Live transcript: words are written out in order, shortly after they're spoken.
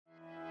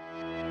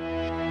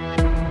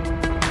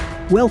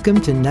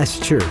Welcome to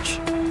Nest Church,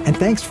 and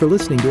thanks for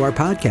listening to our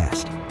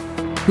podcast.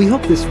 We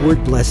hope this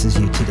word blesses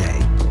you today.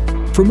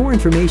 For more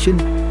information,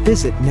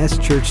 visit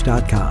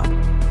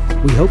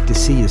nestchurch.com. We hope to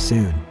see you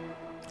soon.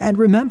 And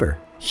remember,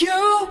 you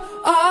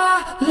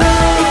are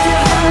loved. If your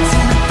heart's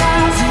in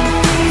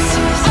 1,000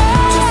 pieces,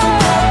 just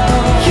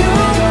know you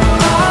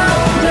are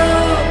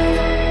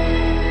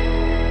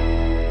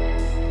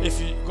loved. If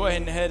you go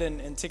ahead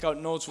and take out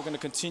notes, we're going to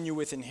continue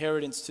with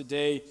inheritance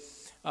today.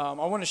 I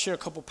want to share a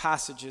couple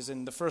passages,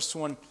 and the first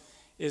one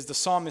is the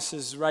psalmist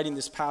is writing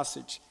this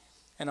passage,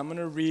 and I'm going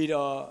to read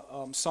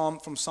Psalm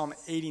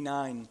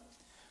 89,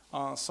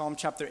 Psalm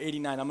chapter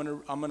 89. I'm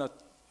going to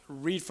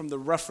read from the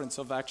reference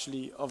of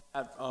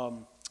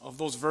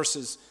those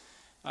verses.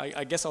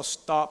 I guess I'll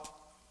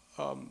stop.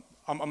 I'm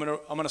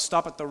going to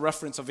stop at the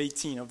reference of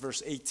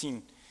verse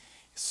 18.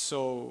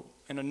 So,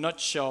 in a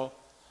nutshell,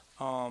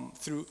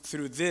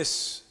 through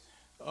this.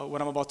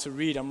 What I'm about to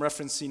read, I'm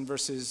referencing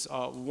verses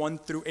 1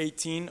 through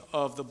 18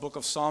 of the book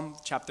of Psalm,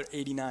 chapter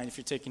 89, if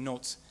you're taking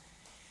notes.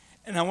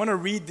 And I want to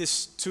read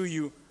this to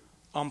you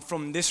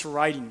from this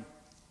writing.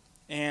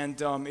 And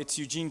it's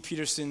Eugene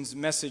Peterson's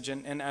message.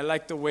 And I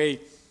like the way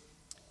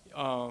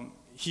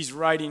he's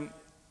writing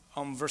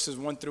verses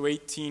 1 through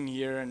 18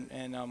 here.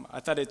 And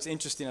I thought it's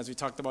interesting as we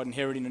talked about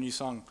inheriting a new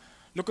song.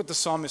 Look what the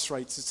psalmist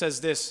writes. It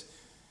says this.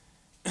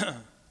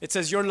 It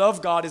says, "Your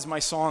love, God, is my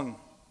song."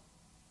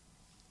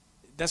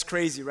 That's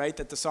crazy, right?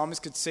 That the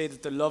psalmist could say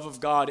that the love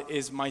of God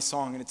is my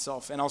song in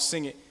itself, and I'll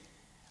sing it.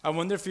 I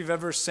wonder if you've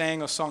ever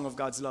sang a song of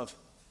God's love.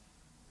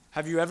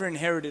 Have you ever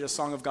inherited a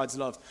song of God's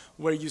love,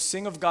 where you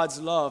sing of God's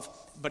love,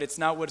 but it's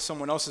not what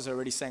someone else has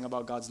already sang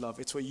about God's love.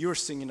 It's what you're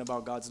singing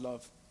about God's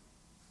love,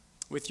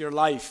 with your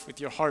life, with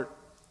your heart.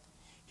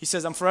 He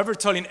says, "I'm forever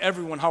telling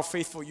everyone how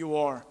faithful you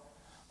are.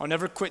 I'll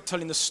never quit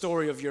telling the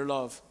story of your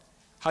love,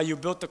 how you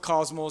built the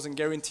cosmos and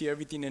guarantee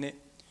everything in it.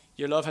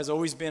 Your love has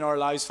always been our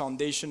lives'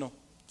 foundation.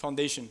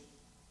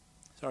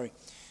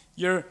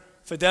 Your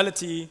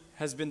fidelity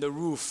has been the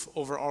roof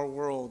over our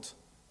world.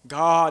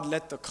 God,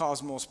 let the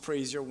cosmos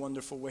praise your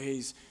wonderful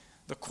ways.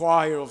 The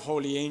choir of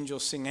holy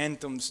angels sing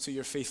anthems to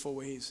your faithful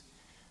ways.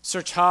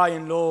 Search high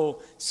and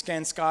low,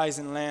 scan skies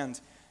and land.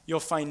 You'll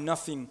find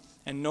nothing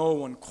and no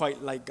one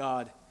quite like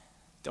God.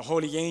 The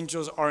holy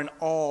angels are in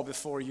awe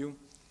before you.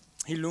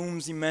 He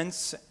looms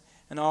immense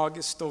and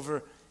august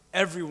over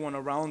everyone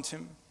around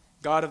him.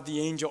 God of the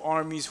angel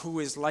armies,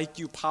 who is like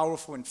you,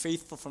 powerful and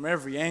faithful from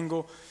every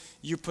angle.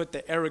 You put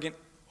the arrogant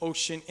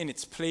ocean in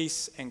its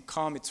place and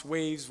calm its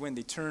waves when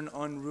they turn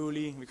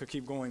unruly." We could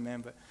keep going,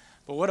 man, but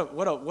what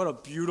a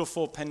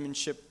beautiful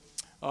penmanship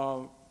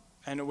and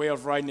a way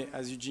of writing it,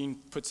 as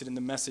Eugene puts it in the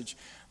message.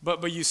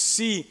 But you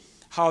see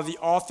how the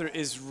author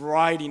is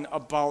writing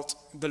about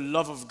the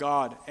love of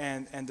God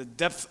and the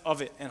depth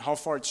of it and how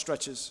far it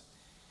stretches.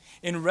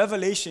 In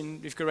Revelation,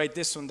 if you could write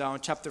this one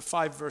down, chapter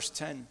 5, verse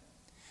 10.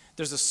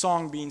 There's a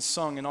song being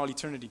sung in all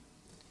eternity.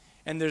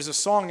 And there's a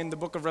song in the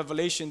book of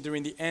Revelation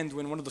during the end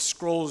when one of the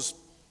scrolls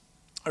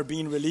are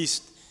being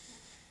released.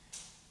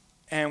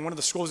 And one of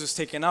the scrolls is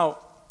taken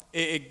out.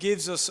 It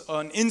gives us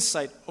an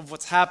insight of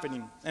what's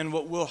happening and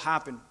what will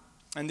happen.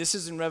 And this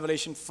is in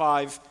Revelation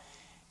 5.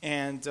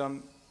 And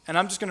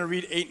I'm just going to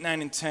read 8,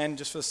 9, and 10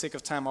 just for the sake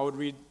of time. I would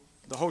read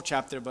the whole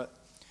chapter, but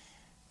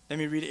let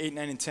me read 8,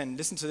 9, and 10.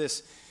 Listen to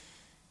this.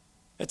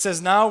 It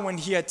says, "Now when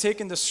he had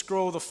taken the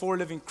scroll, the 4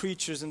 living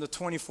creatures and the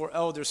 24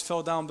 elders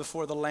fell down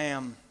before the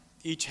Lamb,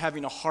 each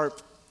having a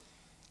harp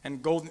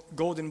and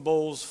golden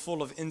bowls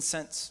full of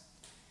incense,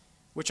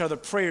 which are the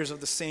prayers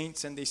of the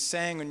saints, and they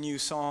sang a new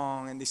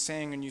song,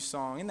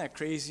 Isn't that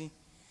crazy?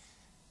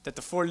 That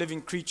the 4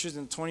 living creatures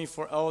and the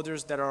 24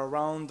 elders that are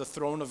around the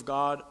throne of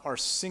God are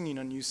singing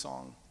a new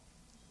song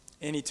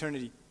in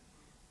eternity.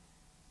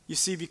 You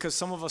see, because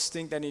some of us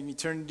think that in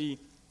eternity,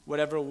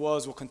 whatever it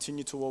was will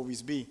continue to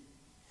always be.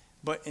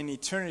 But in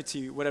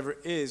eternity, whatever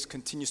is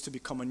continues to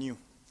become anew.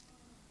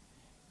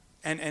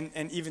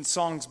 And even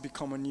songs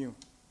become anew.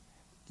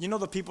 You know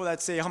the people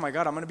that say, "Oh my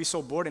God, I'm going to be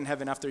so bored in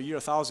heaven after a year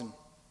 1,000.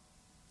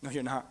 No,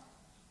 you're not.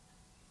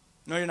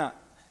 No, you're not.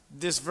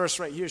 This verse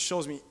right here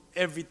shows me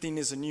everything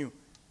is anew.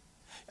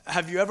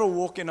 Have you ever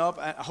woken up,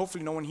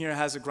 hopefully no one here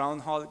has a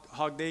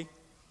Groundhog Day.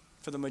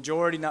 For the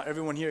majority, not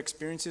everyone here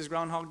experiences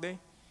Groundhog Day.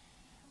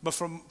 But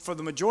for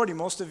the majority,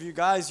 most of you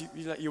guys,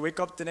 you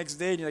wake up the next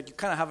day and you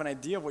kind of have an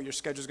idea of what your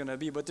schedule is going to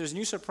be. But there's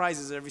new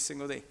surprises every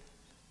single day.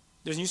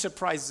 There's new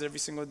surprises every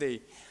single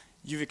day.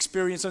 You've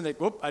experienced something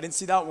like, whoop, I didn't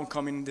see that one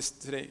coming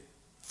today.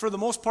 For the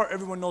most part,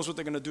 everyone knows what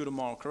they're going to do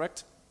tomorrow,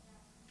 correct?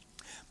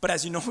 But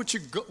as you know what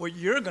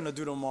you're going to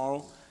do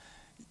tomorrow,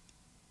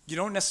 you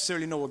don't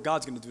necessarily know what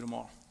God's going to do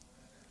tomorrow.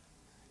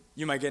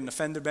 You might get an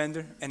offender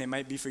bender, and it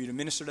might be for you to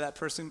minister to that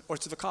person or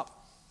to the cop.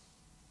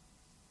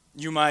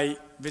 You might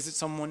visit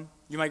someone.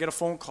 You might get a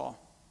phone call.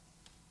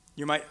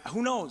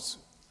 Who knows?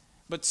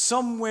 But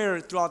somewhere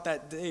throughout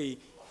that day,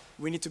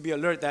 we need to be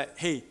alert that,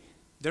 hey,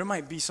 there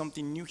might be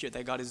something new here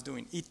that God is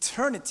doing.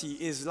 Eternity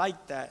is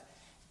like that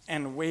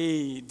and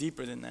way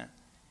deeper than that.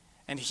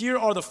 And here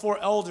are the 4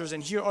 elders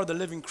and here are the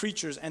living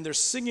creatures, and they're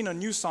singing a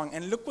new song.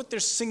 And look what they're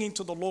singing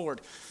to the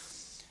Lord.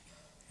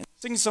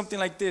 Singing something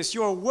like this: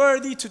 you are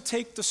worthy to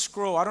take the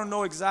scroll. I don't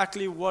know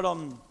exactly what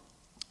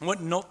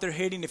note they're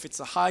hitting, if it's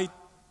a high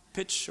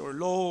pitch or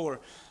low, or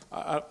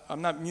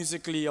I'm not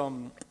musically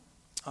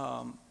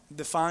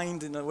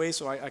defined in a way,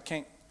 so I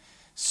can't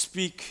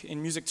speak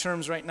in music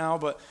terms right now,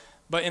 but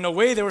in a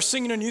way they were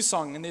singing a new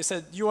song, and they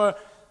said, you are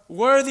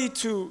worthy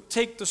to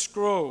take the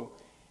scroll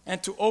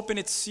and to open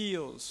its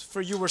seals,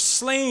 for you were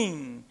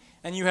slain,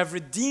 and you have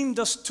redeemed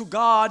us to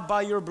God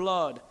by your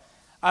blood,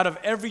 out of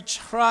every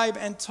tribe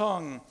and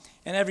tongue,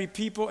 and every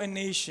people and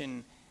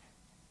nation,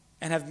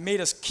 and have made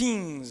us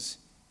kings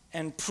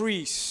and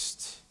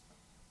priests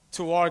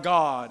to our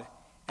God,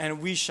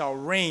 and we shall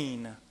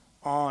reign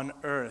on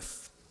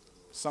earth.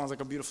 Sounds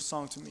like a beautiful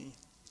song to me.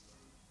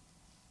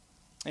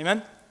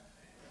 Amen?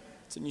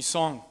 It's a new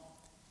song.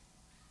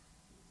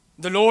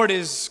 The Lord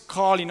is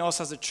calling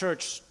us as a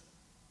church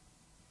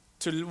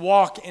to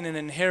walk in an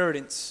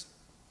inheritance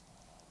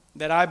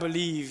that I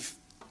believe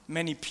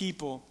many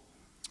people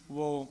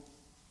will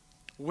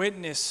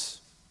witness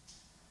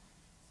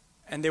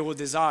and they will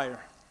desire.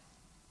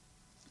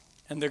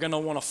 And they're going to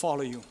want to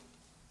follow you.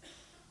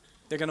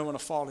 They're going to want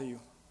to follow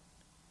you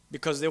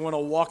because they want to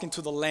walk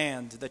into the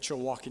land that you're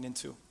walking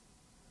into.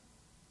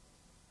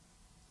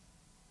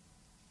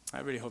 I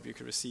really hope you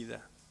can receive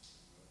that.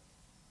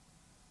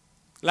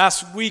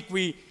 Last week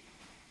we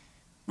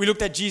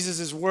looked at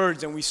Jesus'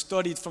 words and we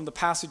studied from the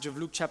passage of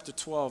Luke chapter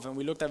 12, and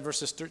we looked at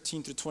verses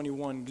 13 through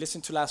 21.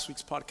 Listen to last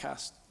week's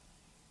podcast.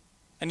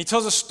 And he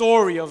tells a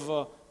story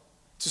of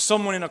to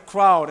someone in a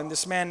crowd, and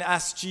this man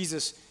asked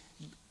Jesus,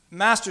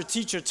 Master,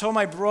 teacher, tell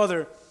my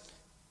brother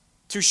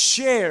to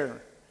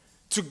share,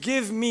 to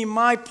give me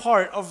my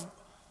part of,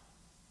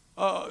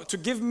 to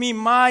give me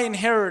my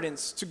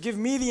inheritance, to give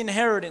me the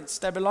inheritance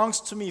that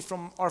belongs to me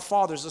from our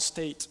father's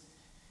estate.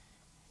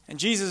 And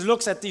Jesus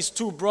looks at these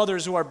two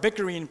brothers who are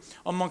bickering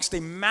amongst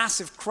a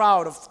massive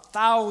crowd of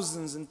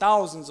thousands and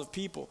thousands of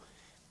people.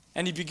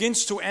 And he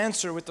begins to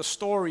answer with the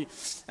story.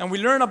 And we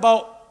learn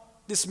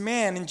about this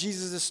man in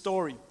Jesus'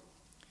 story.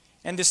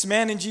 And this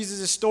man in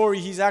Jesus' story,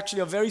 he's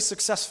actually a very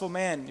successful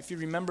man, if you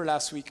remember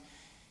last week.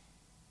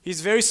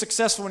 He's very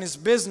successful in his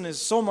business,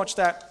 so much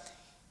that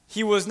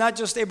he was not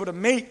just able to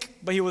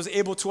make, but he was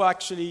able to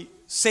actually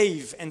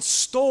save and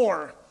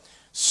store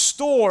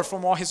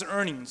from all his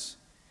earnings.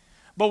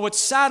 But what's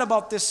sad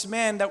about this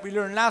man that we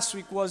learned last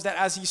week was that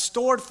as he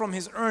stored from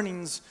his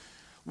earnings,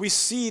 we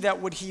see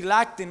that what he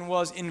lacked in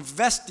was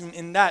investing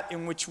in that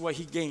in which what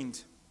he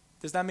gained.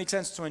 Does that make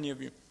sense to any of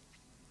you?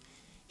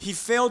 He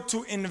failed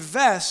to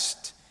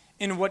invest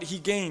in what he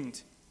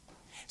gained.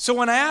 So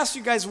when I ask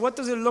you guys, what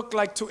does it look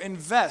like to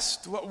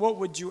invest? How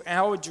would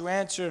you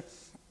answer?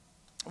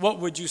 What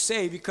would you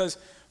say? Because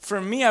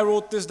for me, I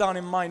wrote this down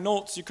in my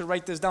notes. You could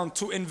write this down.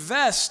 To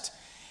invest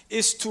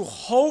is to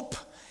hope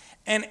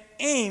and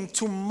aim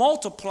to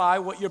multiply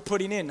what you're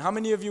putting in. How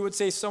many of you would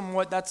say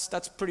somewhat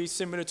that's pretty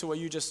similar to what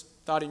you just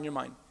thought in your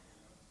mind?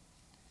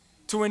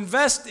 To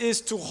invest is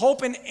to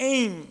hope and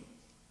aim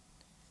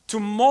to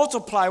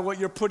multiply what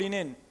you're putting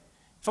in.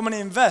 If I'm going to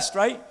invest,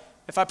 right?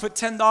 If I put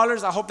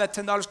 $10, I hope that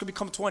 $10 could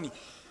become 20.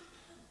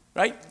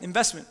 Right?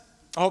 Investment.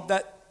 I hope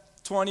that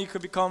 20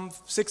 could become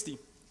 60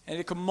 and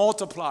it could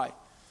multiply.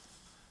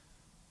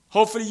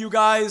 Hopefully you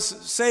guys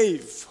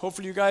save.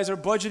 Hopefully you guys are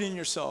budgeting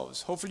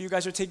yourselves. Hopefully you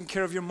guys are taking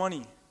care of your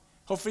money.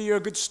 Hopefully you're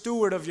a good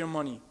steward of your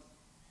money.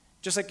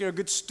 Just like you're a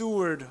good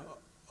steward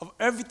of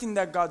everything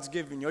that God's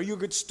given you. Are you a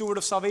good steward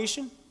of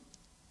salvation?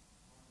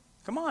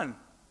 Come on.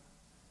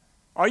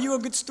 Are you a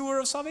good steward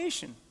of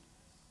salvation?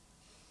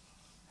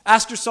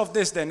 Ask yourself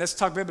this then. Let's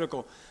talk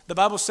biblical. The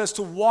Bible says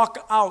to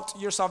walk out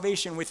your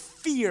salvation with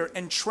fear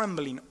and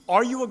trembling.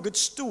 Are you a good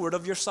steward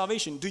of your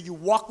salvation? Do you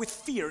walk with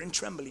fear and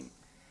trembling?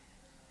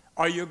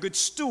 Are you a good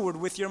steward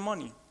with your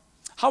money?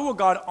 How will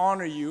God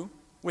honor you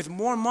with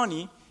more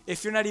money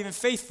if you're not even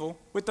faithful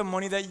with the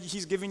money that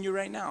He's giving you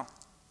right now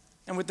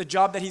and with the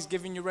job that He's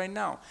giving you right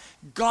now?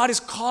 God is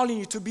calling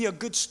you to be a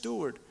good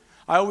steward.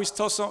 I always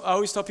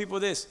tell people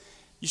this.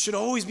 You should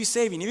always be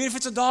saving. Even if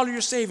it's $1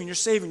 you're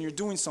saving, you're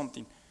doing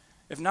something.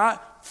 If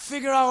not,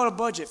 figure out a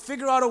budget.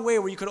 Figure out a way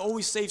where you could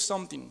always save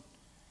something.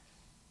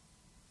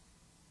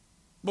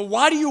 But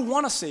why do you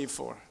want to save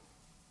for?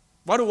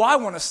 Why do I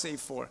want to save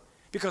for?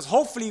 Because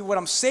hopefully what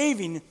I'm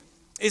saving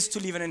is to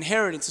leave an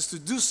inheritance, is to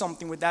do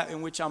something with that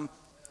in which I'm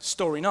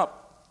storing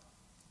up.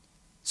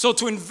 So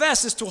to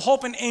invest is to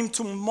hope and aim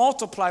to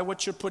multiply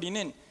what you're putting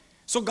in.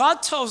 So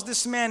God tells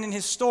this man in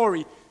his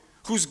story,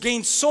 who's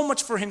gained so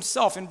much for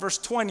himself, in verse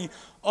 20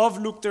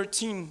 of Luke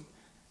 13.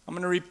 I'm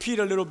going to repeat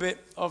a little bit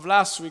of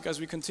last week as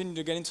we continue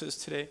to get into this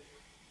today.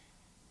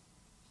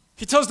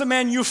 He tells the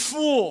man, you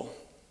fool,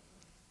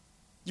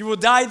 you will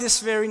die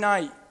this very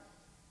night.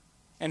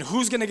 And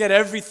who's going to get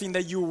everything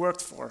that you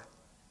worked for?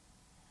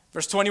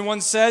 Verse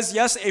 21 says,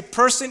 yes, a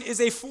person is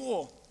a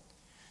fool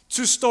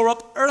to store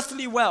up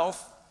earthly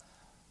wealth,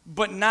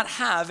 but not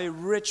have a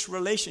rich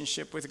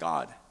relationship with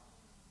God.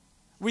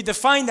 We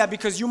define that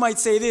because you might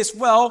say this,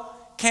 well,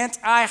 can't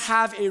I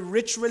have a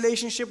rich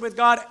relationship with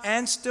God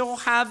and still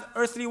have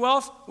earthly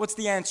wealth? What's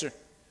the answer?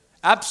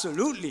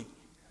 Absolutely.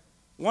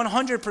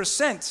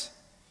 100%.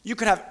 You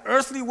could have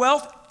earthly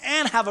wealth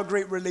and have a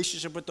great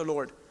relationship with the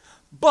Lord.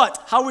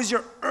 But how is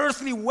your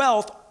earthly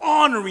wealth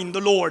honoring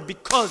the Lord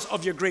because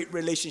of your great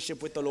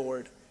relationship with the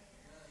Lord?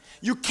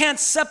 You can't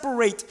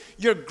separate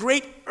your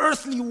great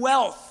earthly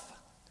wealth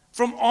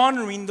from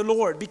honoring the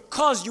Lord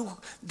because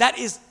that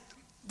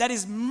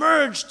is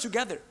merged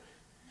together.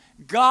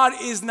 God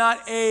is not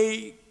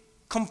a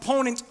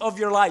component of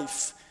your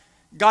life.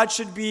 God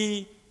should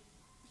be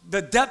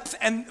the depth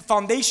and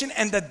foundation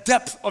and the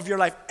depth of your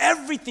life.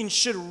 Everything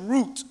should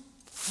root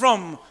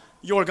from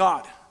your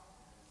God,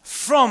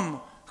 from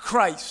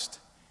Christ.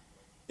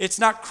 It's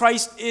not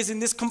Christ is in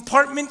this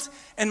compartment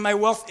and my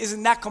wealth is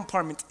in that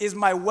compartment.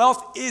 My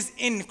wealth is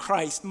in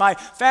Christ. My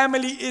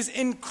family is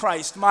in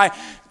Christ. My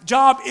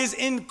job is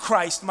in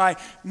Christ. My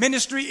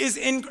ministry is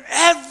in Christ.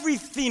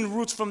 Everything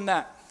roots from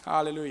that.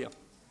 Hallelujah.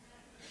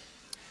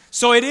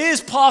 So it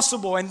is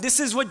possible, and this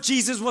is what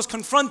Jesus was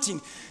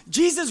confronting.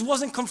 Jesus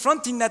wasn't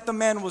confronting that the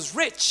man was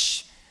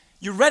rich.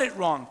 You read it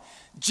wrong.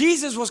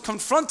 Jesus was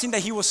confronting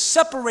that he was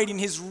separating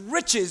his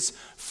riches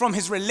from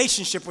his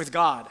relationship with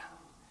God.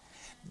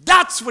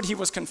 That's what he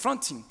was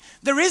confronting.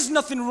 There is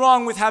nothing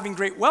wrong with having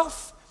great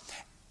wealth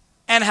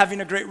and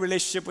having a great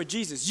relationship with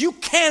Jesus. You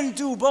can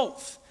do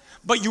both,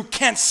 but you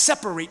can't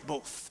separate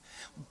both.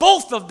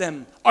 Both of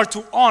them are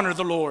to honor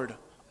the Lord.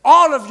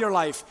 All of your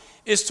life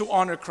is to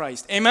honor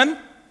Christ. Amen?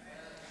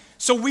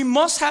 So we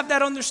must have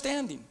that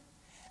understanding.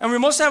 And we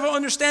must have an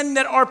understanding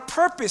that our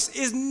purpose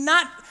is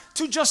not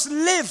to just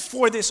live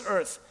for this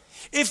earth.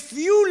 If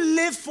you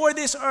live for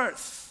this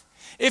earth,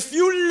 if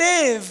you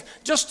live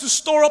just to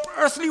store up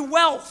earthly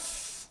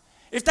wealth,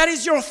 if that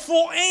is your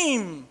full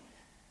aim,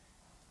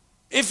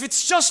 if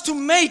it's just to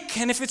make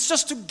and if it's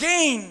just to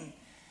gain,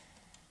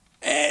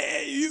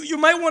 you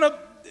might want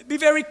to be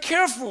very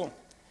careful.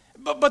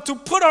 But to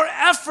put our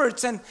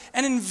efforts and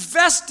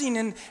investing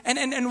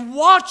and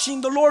watching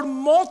the Lord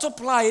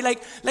multiply,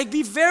 like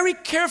be very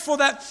careful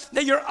that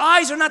your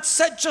eyes are not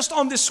set just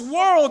on this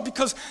world,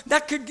 because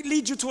that could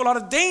lead you to a lot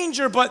of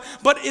danger. But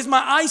is my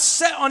eyes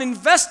set on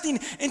investing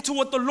into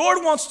what the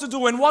Lord wants to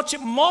do and watch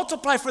it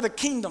multiply for the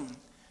kingdom?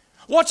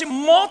 Watch it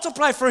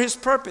multiply for His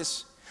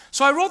purpose.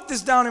 So I wrote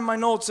this down in my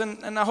notes,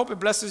 and I hope it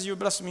blesses you,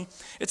 bless me.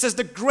 It says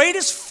the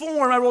greatest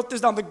form, I wrote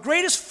this down, the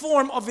greatest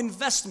form of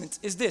investment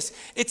is this.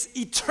 It's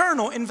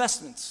eternal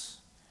investments.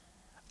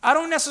 I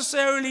don't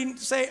necessarily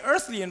say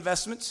earthly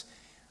investments,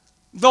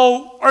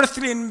 though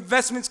earthly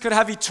investments could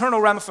have eternal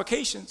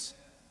ramifications.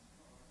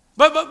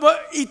 But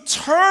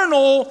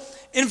eternal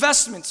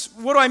investments,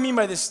 what do I mean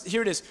by this?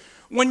 Here it is.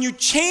 When you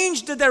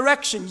change the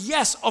direction,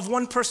 yes, of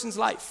one person's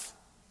life.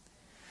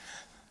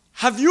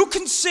 Have you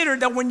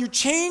considered that when you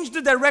change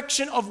the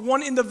direction of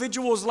one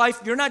individual's life,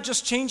 you're not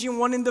just changing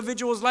one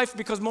individual's life,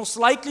 because most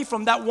likely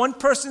from that one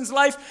person's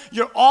life,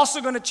 you're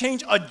also going to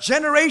change a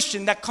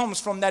generation that comes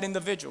from that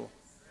individual.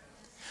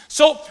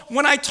 So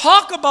when I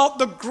talk about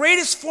the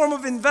greatest form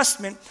of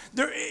investment,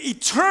 they're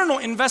eternal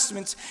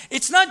investments,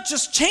 it's not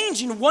just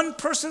changing one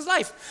person's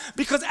life.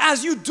 Because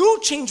as you do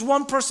change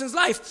one person's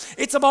life,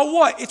 it's about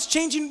what? It's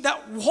changing that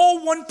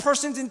whole one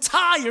person's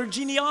entire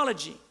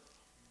genealogy.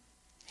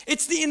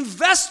 It's the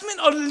investment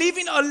of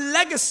leaving a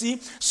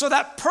legacy so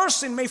that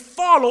person may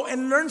follow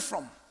and learn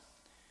from.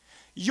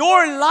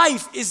 Your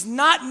life is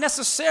not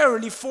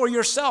necessarily for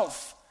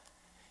yourself.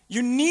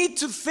 You need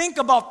to think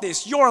about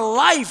this. Your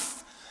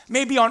life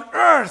may be on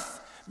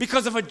earth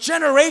because of a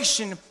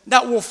generation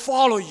that will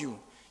follow you.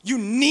 You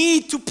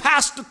need to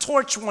pass the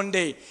torch one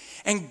day.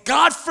 And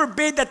God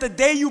forbid that the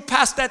day you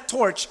pass that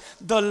torch,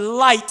 the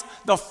light,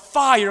 the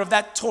fire of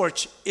that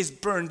torch is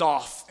turned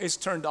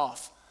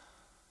off.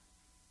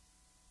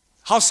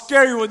 How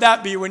scary would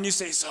that be when you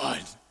say, son?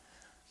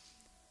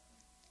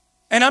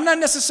 And I'm not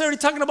necessarily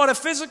talking about a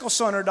physical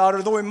son or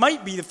daughter, though it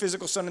might be the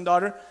physical son and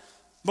daughter.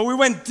 But we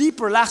went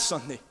deeper last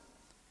Sunday.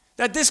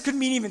 That this could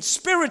mean even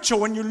spiritual.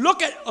 When you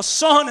look at a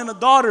son and a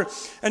daughter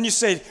and you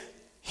say,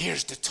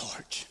 here's the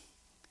torch.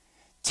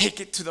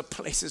 Take it to the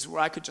places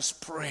where I could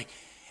just pray.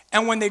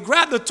 And when they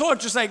grab the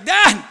torch, it's like,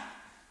 Dad,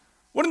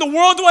 what in the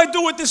world do I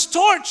do with this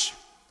torch?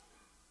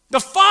 The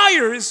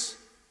fire is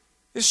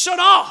shut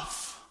off.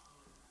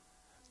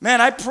 Man,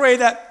 I pray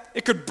that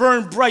it could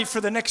burn bright for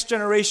the next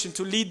generation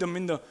to lead them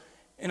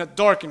in a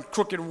dark and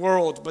crooked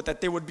world, but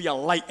that they would be a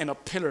light and a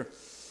pillar.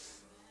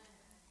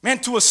 Man,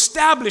 to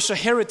establish a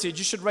heritage,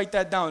 you should write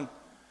that down.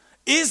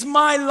 Is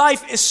my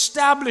life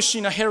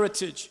establishing a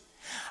heritage?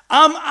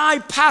 Am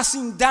I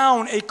passing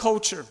down a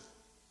culture?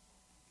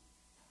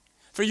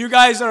 For you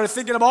guys that are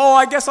thinking about,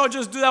 I guess I'll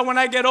just do that when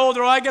I get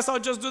older, or I guess I'll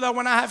just do that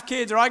when I have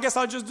kids, or I guess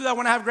I'll just do that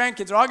when I have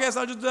grandkids, or I guess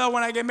I'll just do that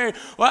when I get married.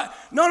 What?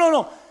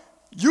 No.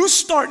 You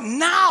start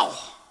now.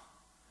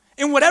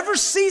 In whatever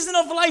season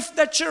of life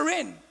that you're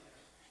in,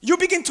 you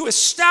begin to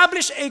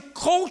establish a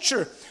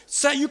culture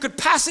so you could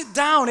pass it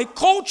down, a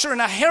culture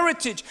and a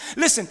heritage.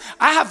 Listen,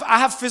 I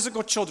have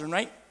physical children,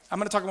 right? I'm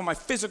going to talk about my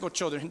physical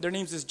children. Their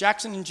names is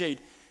Jackson and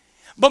Jade.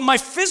 But my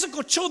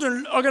physical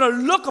children are going to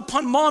look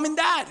upon mom and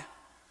dad.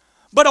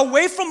 But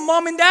away from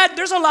mom and dad,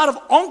 there's a lot of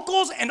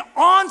uncles and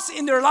aunts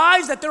in their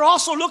lives that they're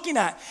also looking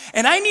at.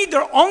 And I need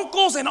their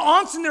uncles and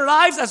aunts in their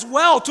lives as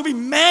well to be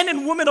men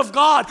and women of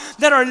God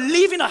that are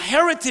leaving a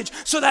heritage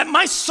so that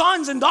my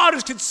sons and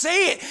daughters could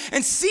say it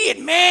and see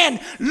it. Man,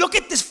 look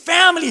at this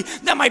family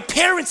that my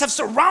parents have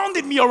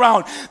surrounded me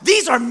around.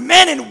 These are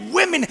men and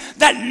women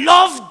that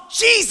love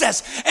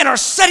Jesus and are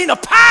setting a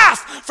path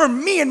for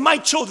me and my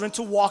children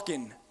to walk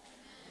in.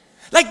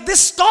 Like, this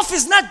stuff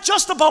is not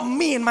just about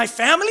me and my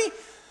family.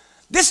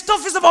 This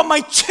stuff is about my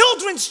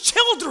children's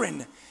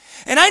children.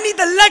 And I need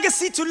the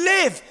legacy to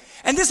live.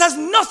 And this has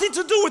nothing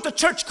to do with the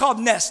church called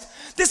Nest.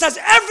 This has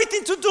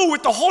everything to do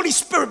with the Holy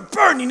Spirit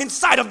burning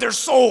inside of their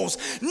souls.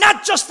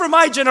 Not just for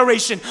my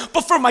generation,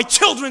 but for my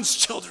children's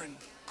children.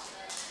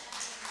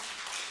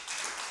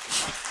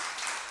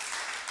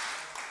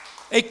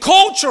 A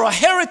culture, a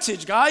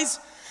heritage, guys.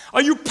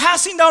 Are you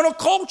passing down a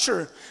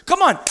culture?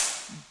 Come on.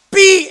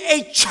 Be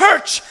a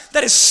church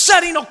that is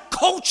setting a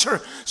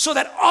culture so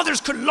that others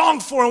could long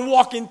for and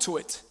walk into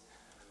it.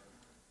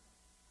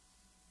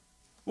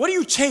 What do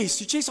you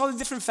chase? You chase all the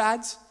different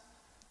fads?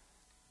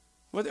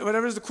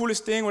 Whatever is the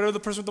coolest thing, whatever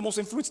the person with the most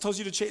influence tells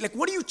you to chase. Like,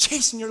 what do you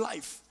chase in your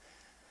life?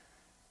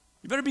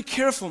 You better be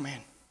careful, man.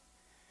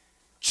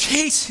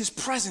 Chase his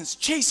presence.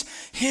 Chase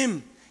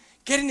him.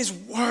 Get in his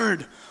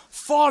word.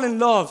 Fall in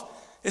love.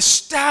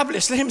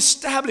 Establish. Let him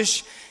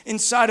establish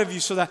inside of you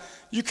so that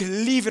you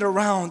can leave it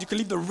around. You can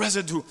leave the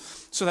residue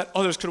so that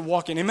others could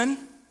walk in. Amen?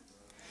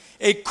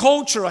 A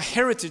culture, a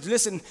heritage.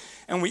 Listen,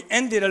 and we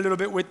ended a little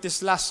bit with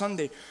this last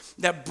Sunday,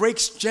 that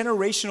breaks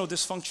generational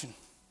dysfunction.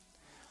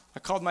 I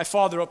called my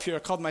father up here. I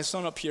called my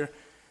son up here.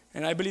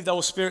 And I believe that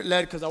was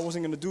Spirit-led because I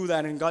wasn't going to do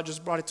that. And God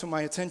just brought it to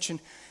my attention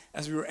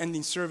as we were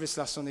ending service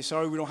last Sunday.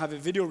 Sorry we don't have a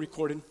video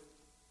recorded.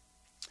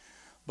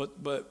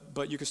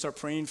 But you can start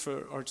praying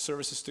for our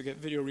services to get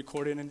video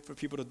recorded and for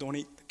people to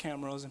donate the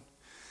cameras.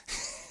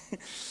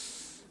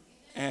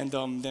 And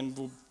then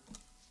we'll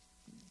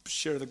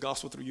share the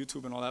gospel through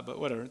YouTube and all that. But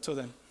whatever, until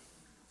then,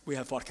 we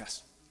have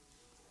podcasts.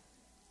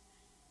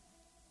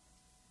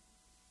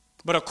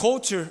 But a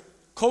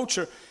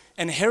culture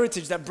and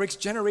heritage that breaks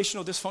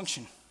generational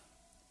dysfunction,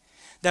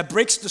 that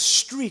breaks the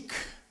streak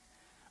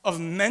of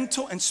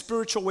mental and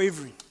spiritual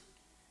wavering.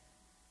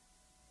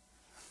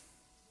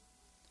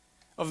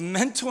 Of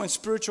mental and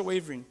spiritual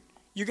wavering.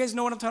 You guys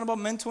know what I'm talking about,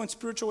 mental and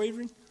spiritual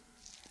wavering?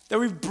 That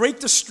we break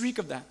the streak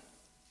of that.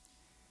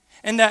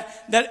 And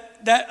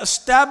that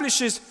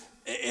establishes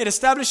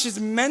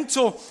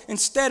mental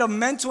instead of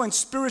mental and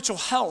spiritual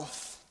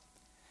health.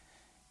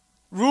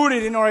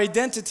 Rooted in our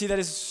identity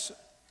that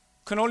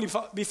can only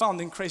be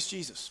found in Christ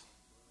Jesus.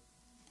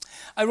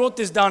 I wrote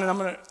this down, and I'm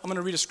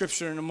gonna read a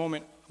scripture in a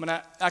moment.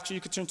 Actually,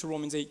 you could turn to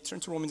Romans 8. Turn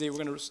to Romans 8.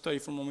 We're going to study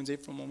from Romans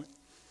 8 for a moment.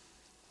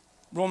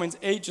 Romans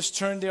 8, just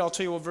turn there. I'll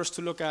tell you what verse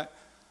to look at.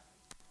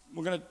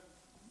 We're going to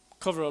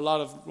cover a lot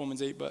of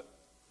Romans 8, but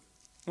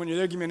when you're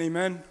there, give me an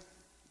amen.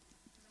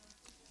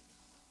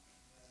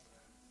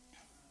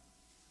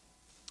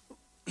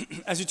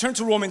 As you turn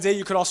to Romans 8,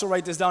 you could also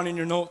write this down in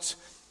your notes.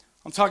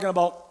 I'm talking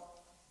about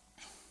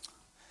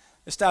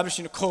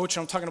establishing a culture.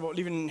 I'm talking about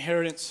leaving an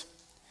inheritance.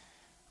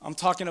 I'm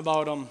talking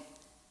about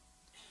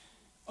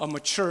a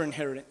mature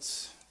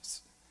inheritance.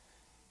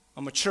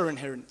 A mature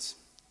inheritance.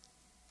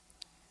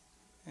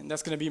 And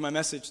that's going to be my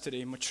message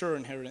today, mature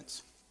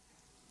inheritance.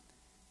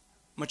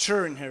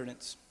 Mature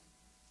inheritance.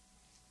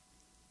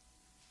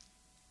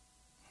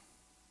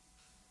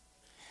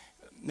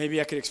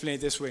 Maybe I could explain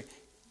it this way.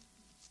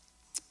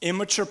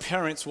 Immature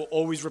parents will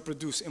always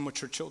reproduce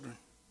immature children.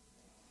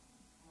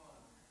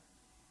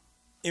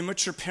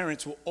 Immature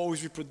parents will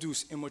always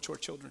reproduce immature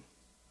children.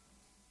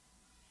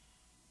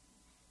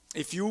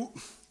 If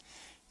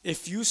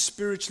you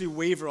spiritually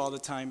waver all the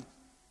time,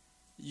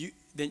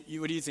 then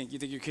what do you think? You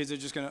think your kids are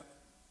just gonna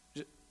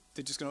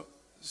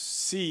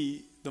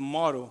see the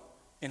model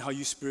in how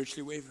you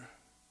spiritually waver?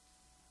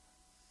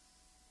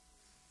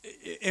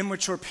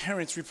 Immature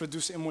parents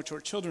reproduce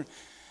immature children.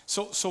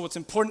 So what's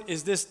important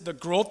is this: the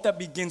growth that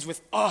begins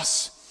with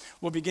us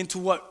will begin to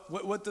what?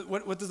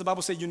 What does the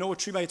Bible say? You know a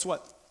tree by its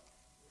what?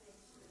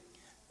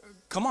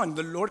 Come on,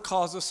 the Lord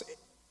calls us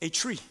a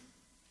tree.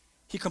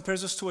 He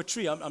compares us to a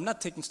tree. I'm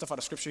not taking stuff out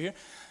of Scripture here.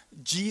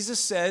 Jesus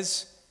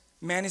says,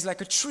 man is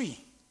like a tree.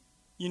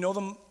 You know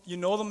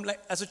them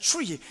like as a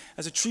tree.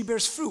 As a tree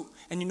bears fruit,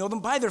 and you know them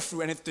by their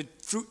fruit. And if the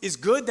fruit is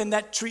good, then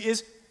that tree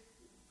is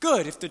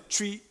good. If the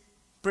tree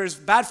bears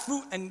bad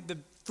fruit and the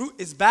fruit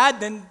is bad,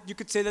 then you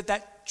could say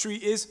that tree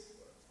is.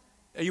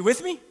 Are you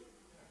with me?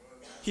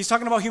 He's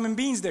talking about human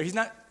beings there. He's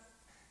not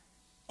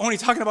only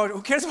talking about,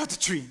 who cares about the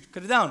tree?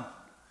 Cut it down.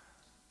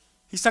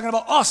 He's talking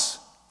about us.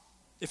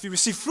 If you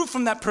receive fruit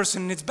from that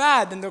person and it's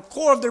bad, then the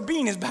core of their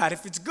being is bad.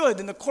 If it's good,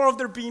 then the core of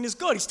their being is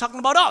good. He's talking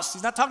about us.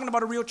 He's not talking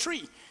about a real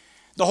tree.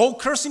 The whole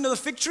cursing of the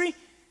fig tree,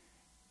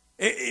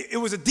 it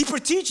was a deeper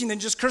teaching than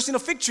just cursing a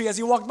fig tree as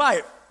he walked by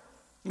it.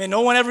 May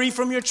no one ever eat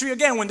from your tree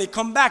again. When they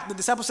come back, the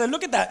disciples said,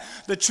 look at that.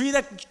 The tree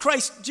that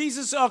Christ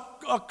Jesus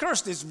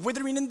cursed is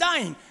withering and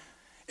dying.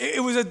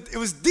 It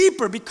was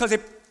deeper because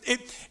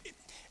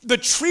The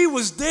tree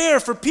was there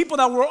for people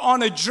that were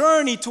on a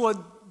journey to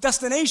a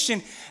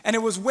destination, and it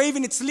was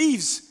waving its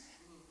leaves.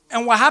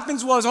 And what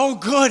happens was, oh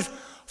good,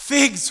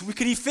 figs, we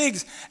could eat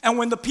figs. And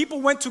when the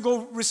people went to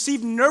go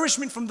receive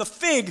nourishment from the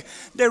fig,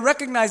 they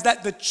recognized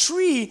that the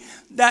tree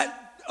that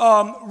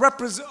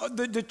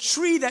the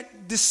tree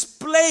that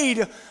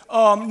displayed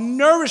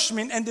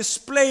nourishment and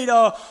displayed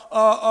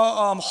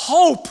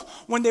hope,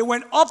 when they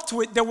went up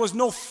to it, there was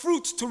no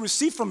fruit to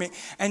receive from it.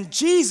 And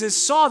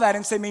Jesus saw that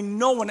and said, may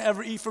no one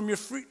ever eat from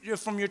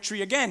your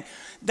tree again.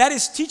 That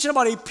is teaching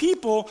about a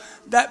people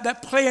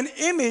that play an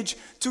image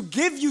to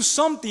give you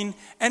something,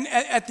 and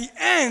at the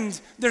end,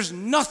 there's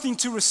nothing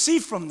to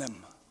receive from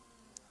them.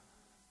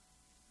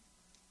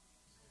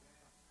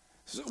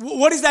 So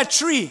what is that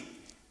tree?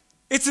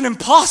 It's an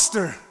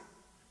imposter.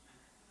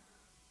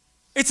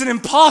 It's an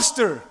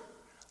imposter.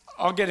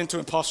 I'll get into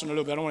imposter in a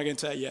little bit. I don't want to get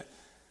into that yet.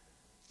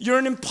 You're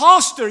an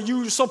imposter.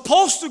 You're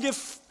supposed to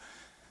give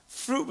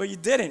fruit, but you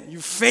didn't.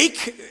 You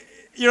fake.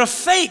 You're a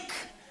fake.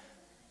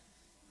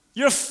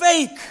 You're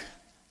fake.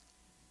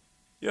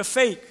 You're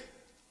fake.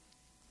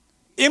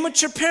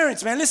 Immature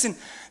parents, man.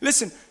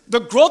 Listen. The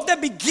growth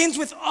that begins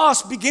with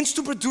us begins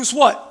to produce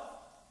what?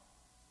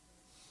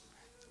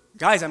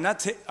 Guys,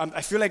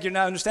 I feel like you're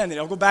not understanding.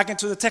 I'll go back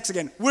into the text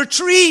again. We're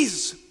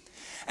trees.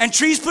 And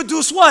trees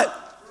produce what?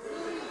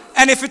 Fruit.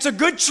 And if it's a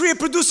good tree, it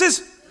produces?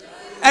 Fruit.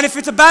 And if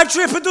it's a bad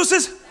tree, it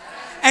produces? Fruit.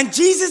 And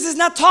Jesus is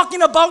not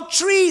talking about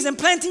trees and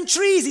planting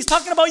trees. He's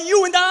talking about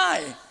you and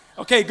I.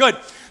 Okay, good.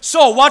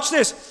 So, watch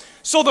this.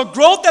 So, the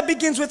growth that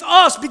begins with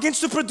us begins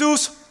to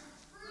produce? Fruit.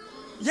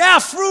 Yeah,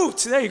 fruit.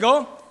 There you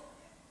go.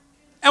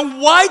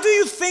 And why do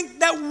you think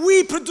that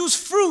we produce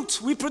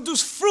fruit? We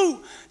produce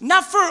fruit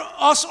not for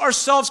us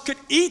ourselves could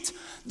eat.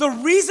 The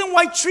reason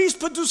why trees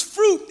produce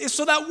fruit is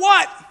so that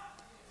what?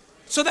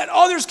 So that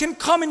others can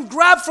come and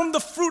grab from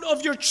the fruit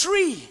of your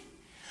tree.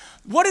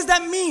 What does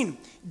that mean?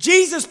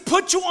 Jesus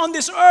put you on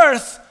this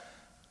earth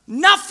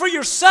not for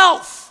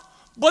yourself,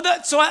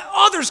 but so that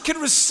others can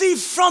receive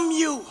from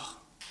you.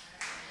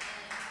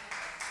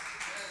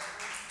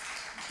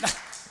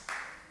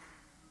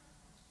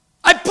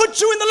 I put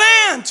you in the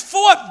land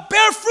for what?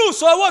 Bear fruit.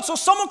 So I what? So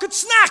someone could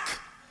snack.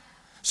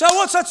 So I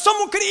what? So that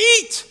someone could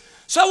eat.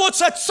 So I what?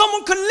 So that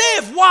someone could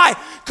live. Why?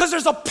 Because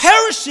there's a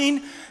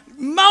perishing,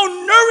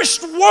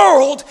 malnourished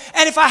world,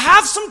 and if I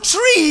have some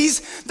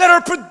trees that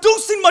are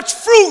producing much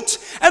fruit,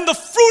 and the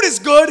fruit is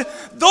good,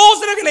 those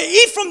that are going to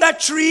eat from that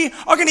tree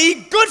are going to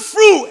eat good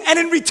fruit, and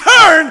in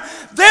return,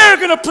 they're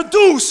going to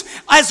produce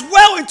as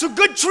well into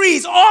good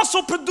trees,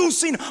 also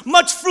producing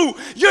much fruit.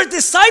 Your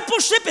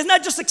discipleship is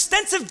not just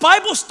extensive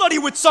Bible study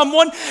with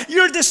someone.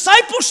 Your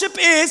discipleship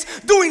is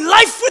doing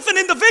life with an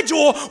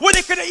individual where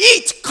they can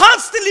eat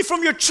constantly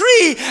from your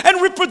tree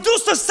and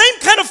reproduce the same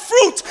kind of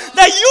fruit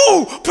that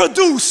you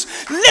produce.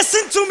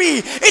 Listen to me.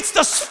 It's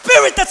the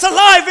Spirit that's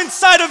alive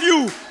inside of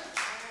you.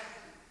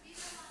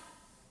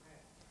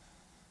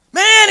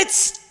 Man,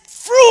 it's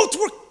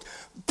fruit.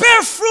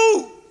 Bear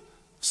fruit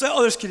so that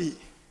others can eat.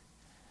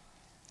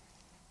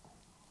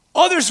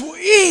 Others will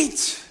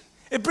eat.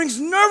 It brings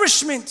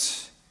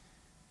nourishment.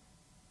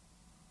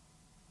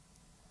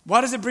 Why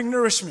does it bring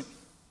nourishment?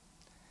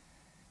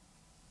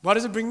 Why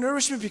does it bring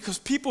nourishment? Because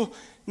people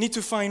need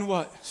to find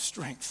what?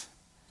 Strength.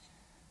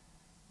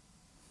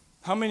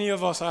 How many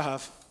of us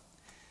have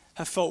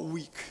felt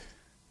weak?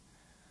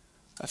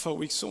 I felt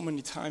weak so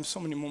many times, so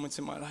many moments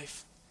in my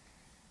life.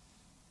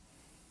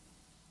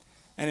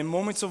 And in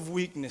moments of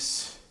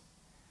weakness,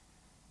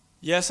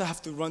 yes, I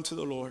have to run to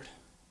the Lord.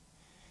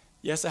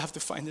 Yes, I have to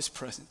find His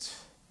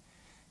presence.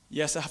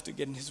 Yes, I have to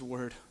get in His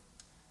Word.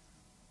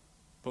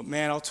 But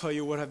man, I'll tell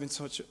you what have been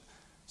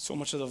so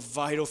much of the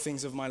vital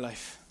things of my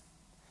life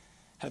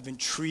have been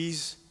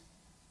trees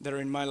that are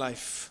in my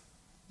life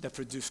that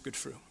produce good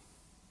fruit.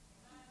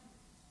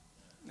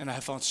 And I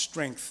have found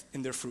strength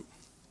in their fruit.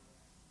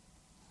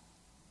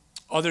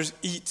 Others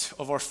eat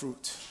of our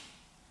fruit.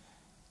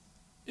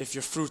 If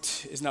your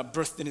fruit is not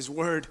birthed in His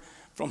Word,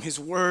 from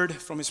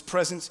His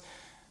presence,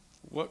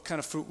 what kind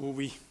of fruit will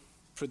we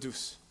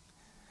produce?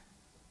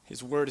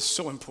 His Word is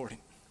so important.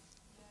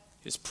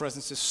 His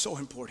presence is so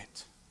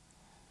important.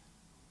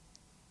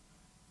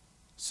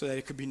 So that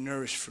it could be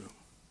nourished fruit.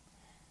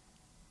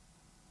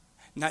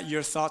 Not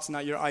your thoughts,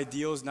 not your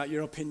ideals, not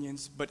your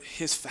opinions, but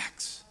His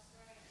facts.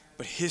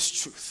 But His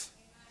truth.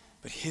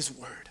 But His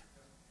Word.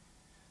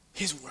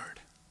 His Word.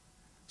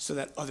 So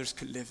that others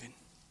could live in.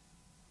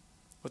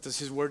 What does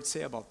His Word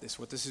say about this?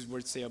 What does His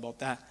Word say about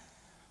that?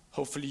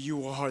 Hopefully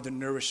you are the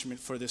nourishment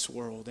for this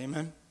world.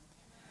 Amen?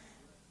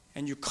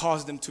 And you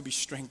cause them to be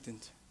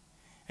strengthened.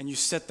 And you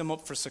set them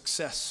up for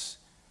success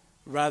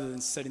rather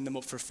than setting them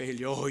up for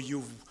failure. Oh,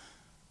 you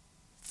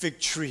fig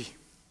tree.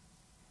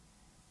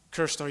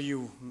 Cursed are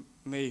you.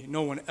 May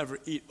no one ever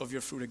eat of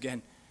your fruit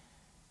again.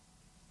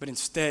 But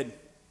instead,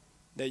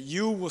 that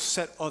you will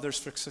set others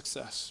for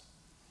success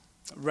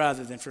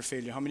rather than for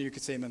failure. How many of you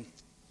could say amen?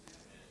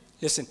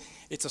 Listen,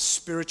 it's a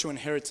spiritual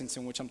inheritance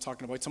in which I'm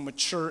talking about. It's a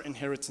mature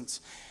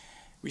inheritance.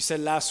 We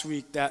said last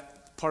week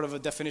that part of a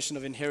definition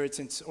of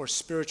inheritance or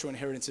spiritual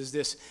inheritance is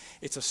this.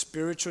 It's a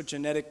spiritual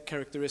genetic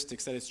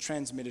characteristics that is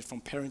transmitted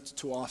from parent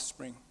to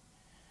offspring.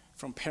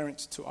 From parent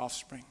to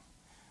offspring.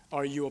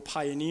 Are you a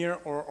pioneer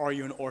or are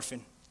you an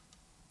orphan?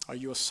 Are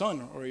you a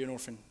son or are you an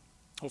orphan?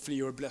 Hopefully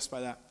you are blessed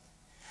by that.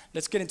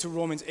 Let's get into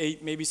Romans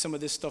 8. Maybe some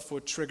of this stuff will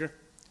trigger.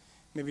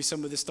 Maybe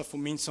some of this stuff will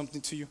mean something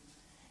to you.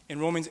 In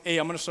Romans 8,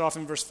 I'm going to start off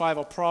in verse 5.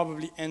 I'll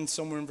probably end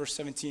somewhere in verse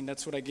 17.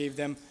 That's what I gave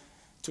them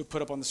to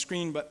put up on the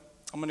screen. But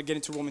I'm going to get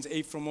into Romans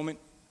 8 for a moment.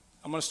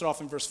 I'm going to start off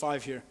in verse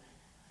 5 here.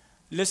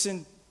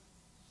 Listen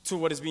to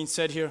what is being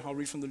said here. I'll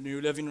read from the New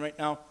Living right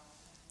now.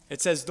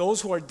 It says,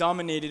 those who are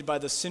dominated by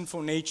the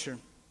sinful nature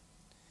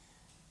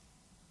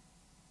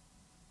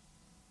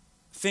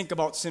think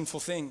about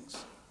sinful things.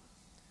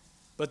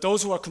 But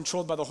those who are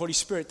controlled by the Holy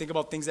Spirit think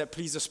about things that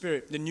please the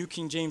Spirit. The New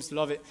King James,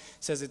 love it,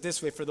 says it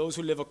this way. For those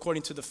who live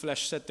according to the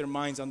flesh set their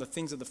minds on the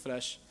things of the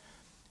flesh.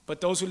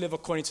 But those who live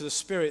according to the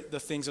Spirit, the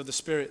things of the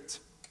Spirit.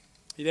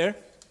 You there?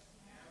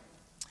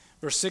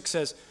 Verse 6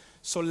 says,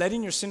 so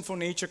letting your sinful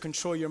nature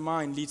control your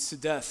mind leads to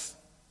death.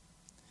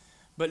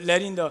 But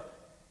letting the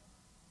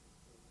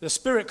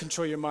Spirit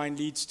control your mind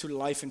leads to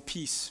life and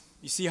peace.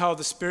 You see how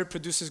the Spirit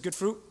produces good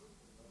fruit?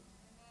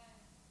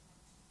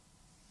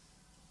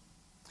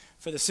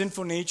 For the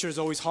sinful nature is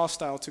always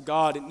hostile to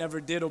God. It never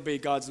did obey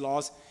God's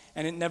laws,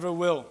 and it never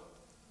will.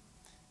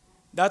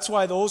 That's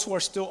why those who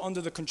are still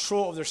under the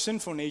control of their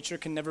sinful nature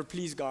can never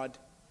please God.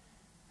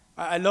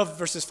 I love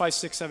verses 5,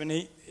 6, 7,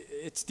 8.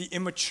 It's the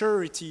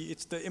immaturity,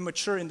 it's the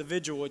immature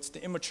individual, it's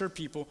the immature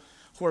people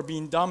who are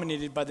being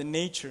dominated by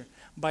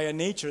a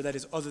nature that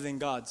is other than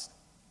God's.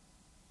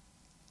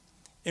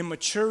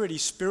 Immaturity,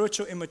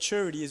 spiritual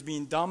immaturity is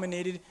being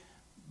dominated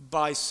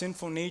by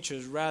sinful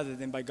natures rather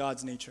than by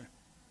God's nature.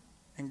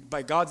 And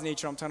by God's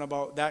nature, I'm talking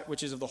about that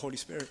which is of the Holy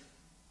Spirit.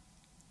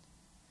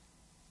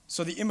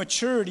 So the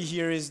immaturity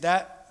here is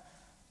that,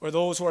 or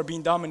those who are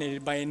being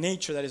dominated by a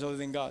nature that is other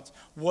than God's.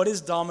 What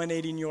is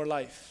dominating your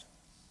life?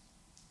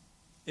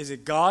 Is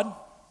it God?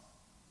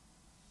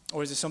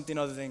 Or is it something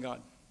other than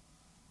God?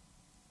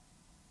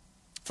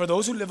 For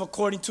those who live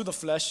according to the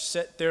flesh,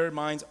 set their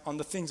minds on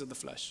the things of the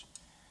flesh.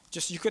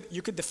 Just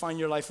you could define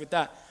your life with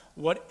that.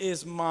 What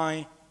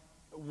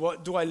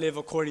do I live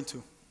according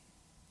to?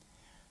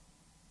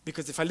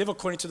 Because if I live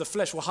according to the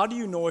flesh, well, how do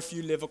you know if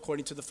you live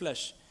according to the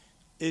flesh?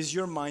 Is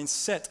your mind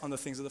set on the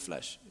things of the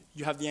flesh?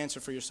 You have the answer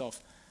for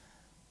yourself.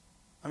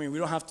 I mean, we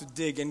don't have to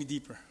dig any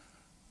deeper.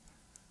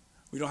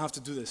 We don't have to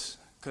do this.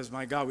 Because,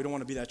 my God, we don't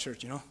want to be that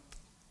church, you know?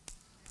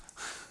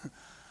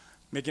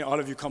 Making all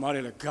of you come out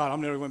here like, God, I'm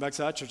never going back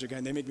to that church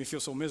again. They make me feel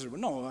so miserable.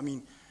 No, I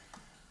mean,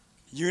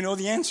 you know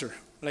the answer.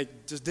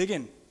 Like, just dig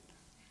in.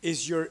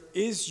 Is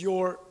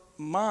your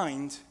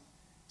mind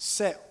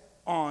set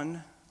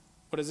on,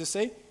 what does it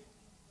say?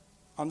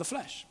 On the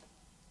flesh.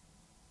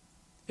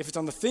 If it's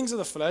on the things of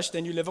the flesh,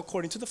 then you live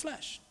according to the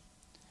flesh.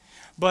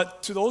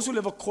 But to those who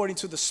live according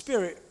to the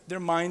Spirit, their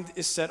mind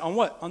is set on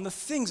what? On the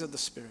things of the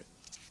Spirit.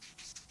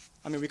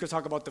 I mean, we could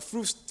talk about the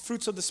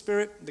fruits of the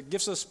Spirit, the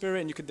gifts of the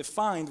Spirit, and you could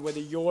define whether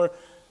your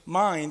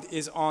mind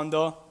is on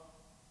the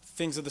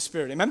things of the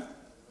Spirit. Amen?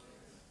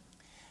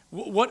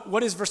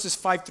 What is verses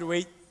 5 through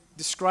 8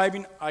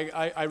 describing?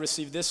 I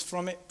received this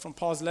from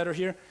Paul's letter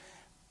here.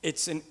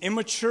 It's an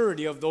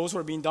immaturity of those who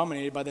are being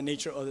dominated by the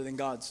nature other than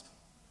God's.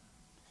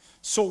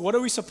 So what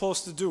are we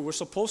supposed to do? We're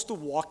supposed to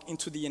walk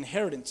into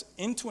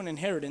an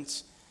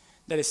inheritance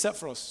that is set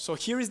for us. So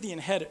here is the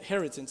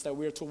inheritance that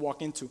we are to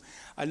walk into.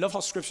 I love how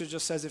Scripture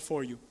just says it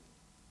for you.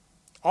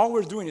 All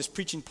we're doing is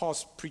preaching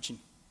Paul's preaching.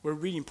 We're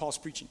reading Paul's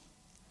preaching.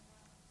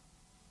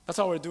 That's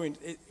all we're doing.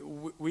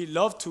 We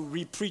love to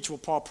re-preach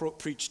what Paul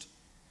preached.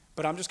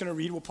 But I'm just going to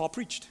read what Paul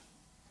preached.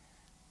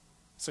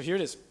 So here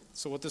it is.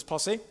 So what does Paul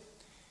say?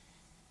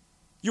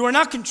 You are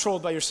not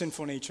controlled by your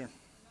sinful nature.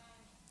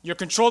 You're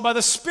controlled by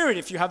the Spirit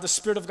if you have the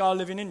Spirit of God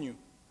living in you.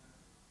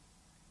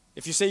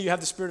 If you say you have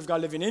the Spirit of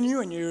God living in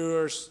you and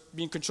you're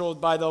being controlled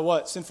by the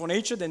what? Sinful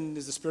nature, then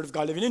there's the Spirit of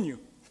God living in you.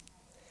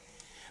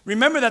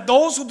 Remember that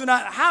those who do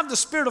not have the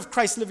Spirit of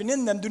Christ living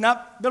in them do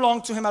not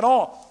belong to Him at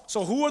all.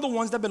 So who are the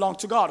ones that belong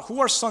to God?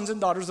 Who are sons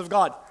and daughters of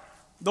God?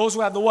 Those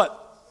who have the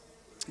what?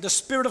 The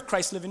Spirit of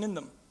Christ living in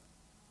them.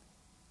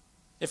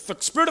 If the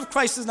Spirit of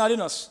Christ is not in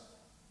us,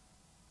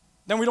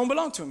 then we don't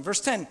belong to Him.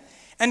 Verse 10,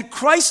 and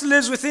Christ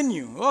lives within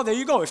you. Oh, there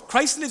you go. If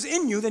Christ lives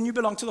in you, then you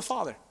belong to the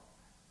Father.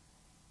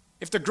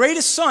 If the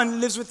greatest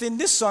son lives within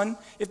this son,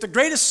 if the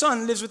greatest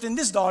son lives within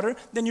this daughter,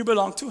 then you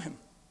belong to him.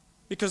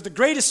 Because the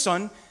greatest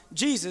son,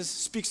 Jesus,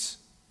 speaks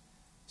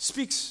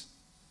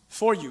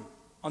for you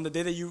on the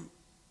day that you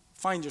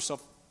find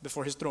yourself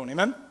before his throne.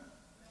 Amen?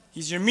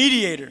 He's your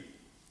mediator.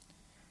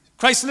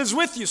 Christ lives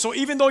with you. So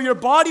even though your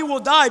body will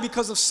die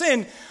because of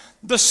sin,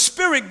 the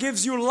Spirit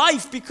gives you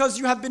life because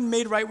you have been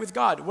made right with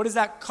God. What is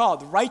that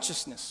called?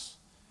 Righteousness.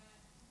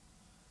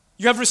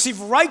 You have received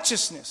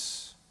righteousness.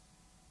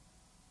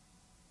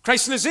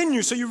 Christ lives in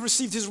you, so you've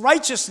received his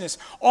righteousness.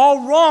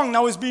 All wrong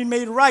now is being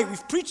made right.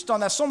 We've preached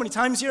on that so many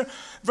times here.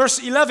 Verse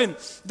 11,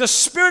 the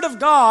Spirit of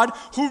God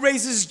who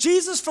raised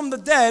Jesus from the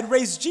dead,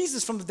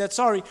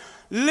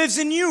 lives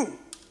in you.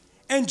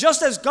 And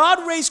just as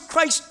God raised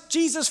Christ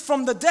Jesus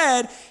from the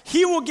dead,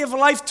 he will give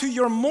life to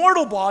your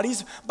mortal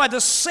bodies by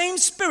the same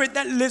Spirit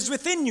that lives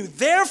within you.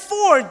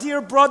 Therefore,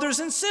 dear brothers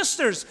and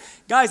sisters,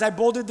 guys, I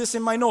bolded this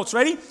in my notes.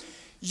 Ready?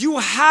 You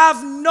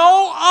have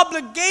no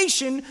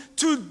obligation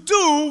to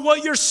do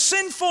what your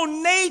sinful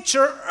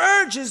nature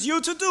urges you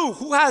to do.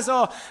 Who has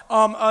an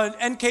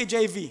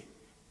NKJV?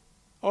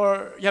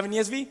 Or you have an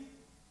ESV?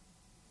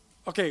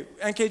 Okay,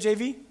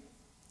 NKJV.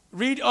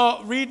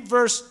 Read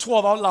verse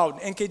 12 out loud,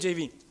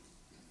 NKJV.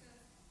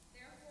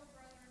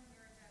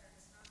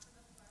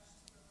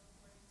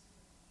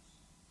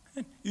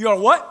 You are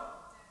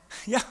what?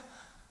 Yeah.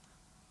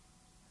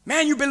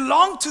 Man, you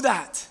belong to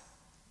that.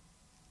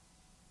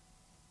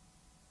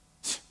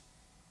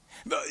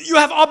 You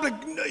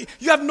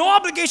have no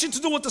obligation to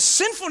do what the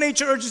sinful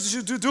nature urges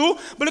you to do.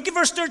 But look at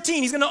verse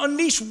 13. He's going to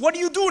unleash, what do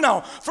you do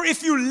now? For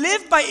if you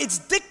live by its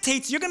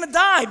dictates, you're going to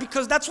die,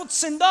 because that's what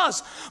sin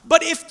does.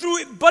 But if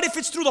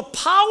it's through the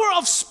power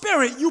of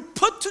Spirit, you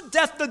put to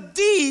death the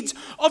deeds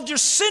of your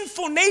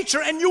sinful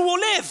nature, and you will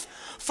live.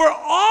 For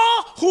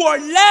all who are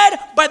led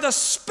by the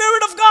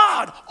Spirit of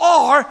God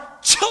are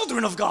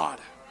children of God.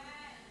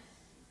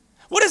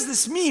 What does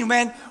this mean,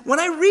 man? When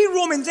I read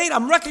Romans 8,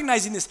 I'm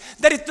recognizing this,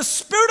 that if the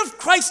Spirit of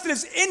Christ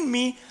lives in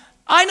me,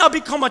 I now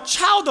become a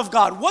child of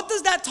God. What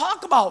does that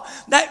talk about?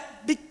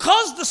 That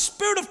because the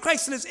Spirit of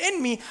Christ lives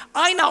in me,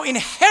 I now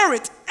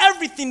inherit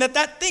everything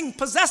that thing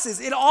possesses.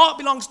 It all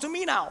belongs to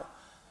me now.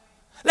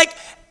 Like,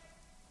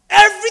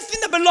 everything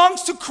that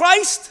belongs to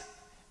Christ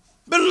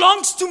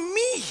belongs to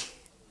me.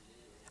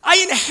 I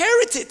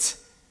inherit it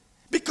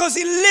because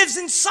it lives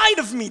inside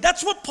of me.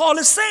 That's what Paul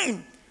is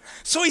saying.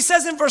 So he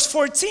says in verse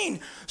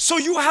 14, so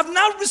you have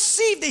now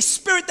received a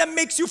spirit that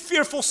makes you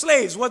fearful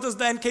slaves. What does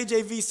the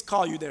NKJV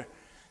call you there?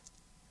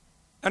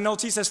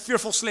 NLT says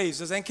fearful slaves.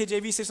 Does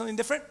NKJV say something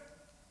different? It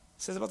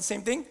says about the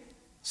same thing.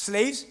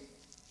 Slaves.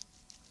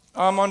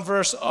 On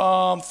verse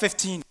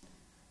 15.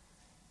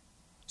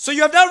 So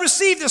you have now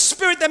received a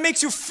spirit that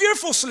makes you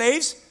fearful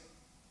slaves.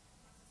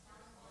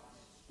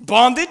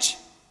 Bondage.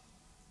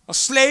 A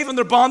slave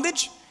under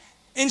bondage.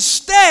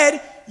 Instead,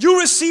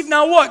 you receive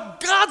now what?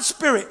 God's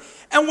Spirit.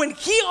 And when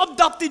he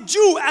adopted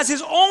you as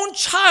his own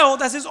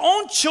child, as his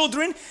own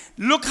children,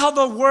 look how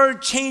the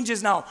word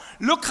changes now.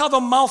 Look how the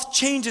mouth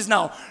changes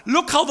now.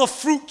 Look how the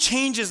fruit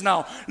changes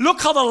now.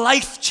 Look how the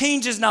life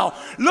changes now.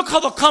 Look how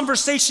the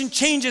conversation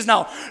changes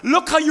now.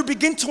 Look how you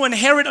begin to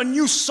inherit a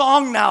new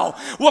song now.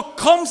 What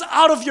comes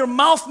out of your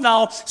mouth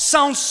now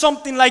sounds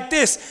something like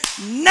this.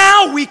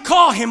 Now we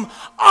call him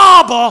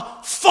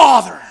Abba,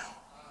 Father.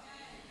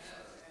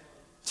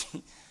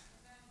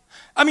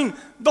 I mean,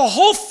 the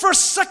whole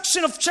first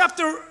section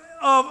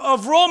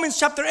of Romans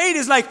chapter 8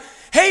 is like,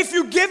 hey, if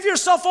you give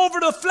yourself over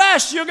to the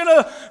flesh, you're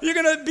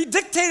gonna be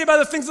dictated by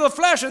the things of the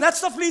flesh, and that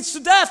stuff leads to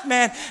death,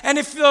 man. And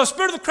if the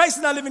Spirit of Christ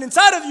is not living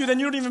inside of you, then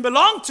you don't even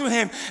belong to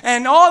him.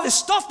 And all this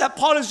stuff that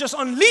Paul is just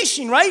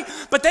unleashing, right?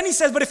 But then he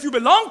says, but if you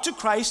belong to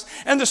Christ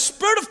and the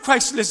Spirit of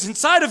Christ lives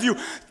inside of you,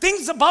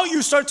 things about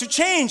you start to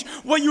change.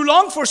 What you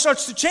long for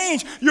starts to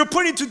change. You're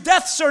putting to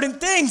death certain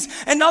things.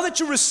 And now that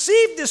you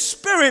receive this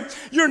Spirit,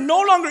 you're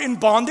no longer in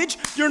bondage.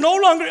 You're no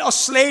longer a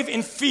slave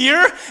in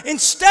fear.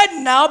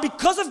 Instead now,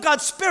 because of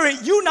God's Spirit,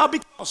 you now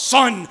become a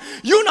son.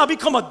 You now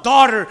become a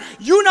daughter.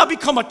 You now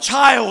become a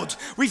child.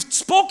 We've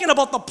spoken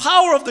about the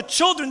power of the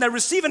children that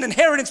receive an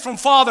inheritance from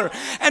Father.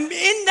 And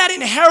in that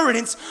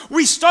inheritance,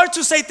 we start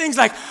to say things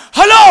like,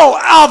 hello,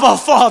 Abba,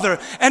 Father.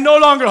 And no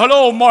longer,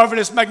 hello,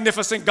 marvelous,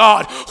 magnificent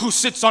God who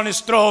sits on his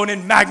throne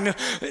in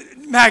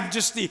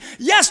majesty.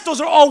 Yes,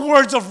 those are all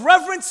words of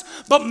reverence.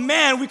 But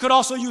man, we could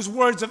also use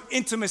words of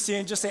intimacy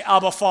and just say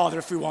Abba, Father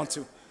if we want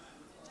to.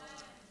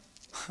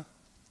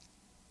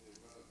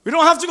 We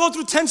don't have to go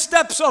through 10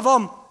 steps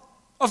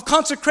of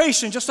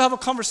consecration just to have a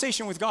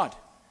conversation with God.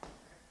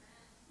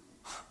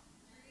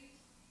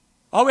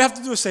 All we have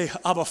to do is say,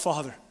 Abba,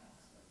 Father,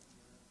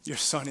 your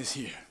Son is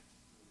here.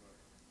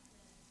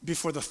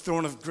 Before the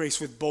throne of grace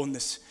with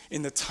boldness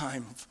in the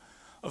time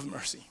of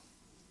mercy.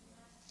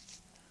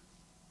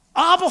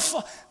 Abba,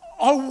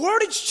 our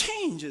wordage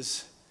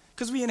changes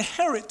because we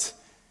inherit.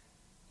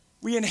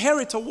 We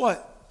inherit a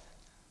what?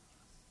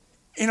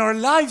 In our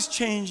lives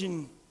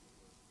changing,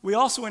 we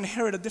also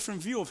inherit a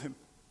different view of him.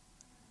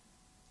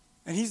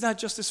 And he's not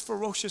just this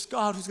ferocious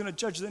God who's going to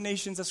judge the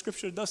nations, as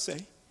Scripture does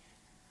say,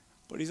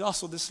 but he's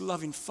also this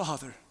loving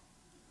Father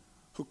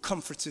who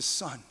comforts his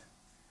Son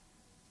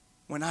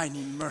when I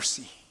need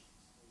mercy.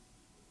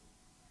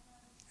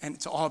 And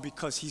it's all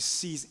because he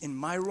sees in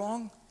my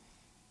wrong,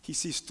 he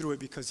sees through it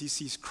because he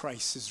sees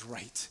Christ is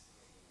right.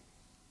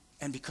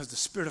 And because the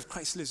Spirit of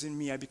Christ lives in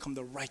me, I become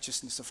the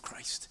righteousness of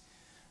Christ.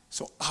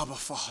 So, Abba,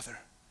 Father,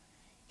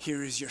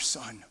 here is your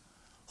Son,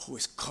 who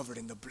is covered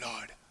in the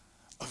blood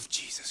of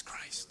Jesus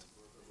Christ.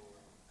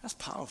 That's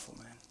powerful,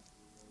 man.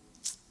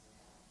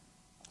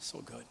 So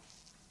good.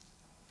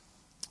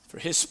 For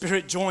his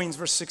Spirit joins,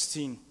 verse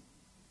 16.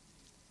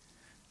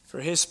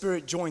 For his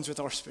Spirit joins with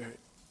our spirit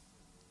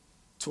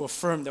to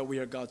affirm that we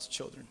are God's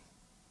children.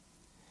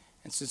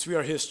 And since we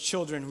are his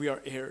children, we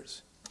are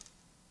heirs.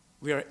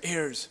 We are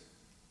heirs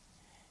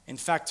In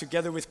fact,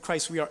 together with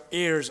Christ, we are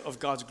heirs of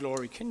God's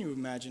glory. Can you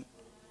imagine?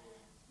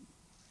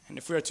 And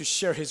if we are to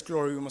share his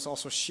glory, we must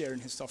also share in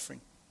his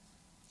suffering.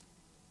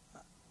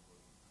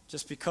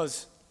 Just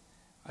because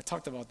I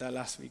talked about that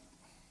last week.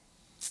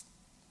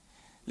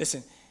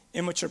 Listen,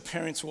 immature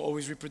parents will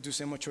always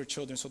reproduce immature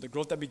children. So the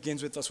growth that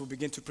begins with us will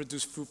begin to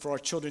produce fruit for our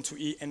children to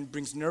eat and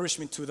brings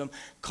nourishment to them,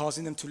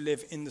 causing them to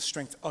live in the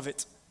strength of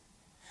it.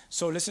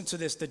 So listen to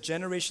this. The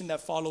generation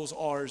that follows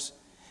ours,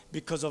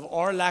 because of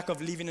our lack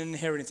of leaving an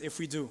inheritance, if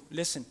we do,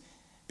 listen,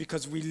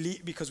 because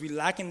we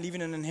lack in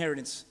leaving an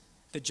inheritance,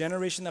 the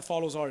generation that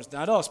follows ours,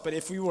 not us, but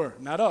if we were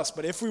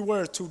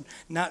to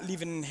not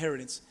leave an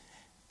inheritance,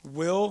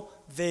 will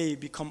they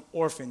become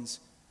orphans,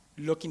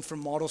 looking for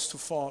models to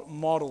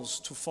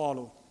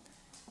follow,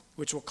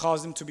 which will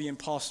cause them to be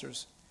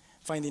imposters,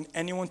 finding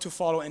anyone to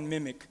follow and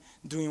mimic,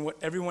 doing what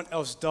everyone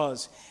else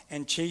does,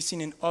 and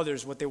chasing in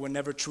others what they will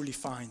never truly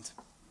find?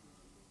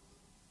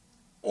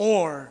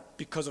 Or,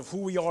 because of who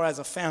we are as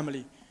a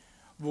family,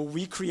 will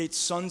we create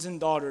sons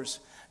and daughters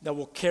that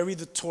will carry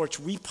the torch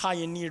we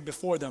pioneered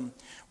before them,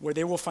 where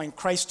they will find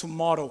Christ to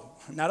model,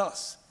 not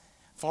us.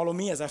 Follow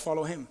me as I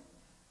follow him.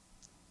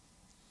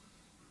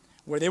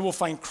 Where they will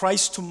find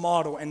Christ to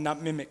model and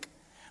not mimic,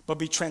 but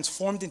be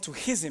transformed into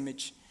his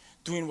image,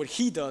 doing what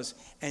he does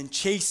and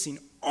chasing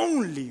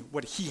only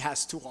what he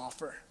has to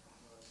offer.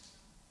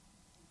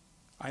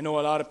 I know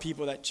a lot of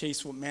people that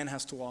chase what man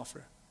has to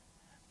offer,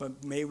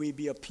 but may we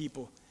be a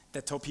people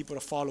that tell people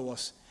to follow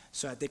us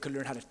so that they can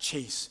learn how to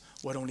chase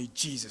what only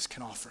Jesus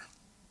can offer.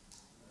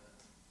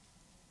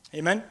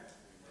 Amen?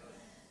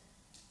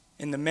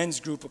 In the men's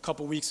group a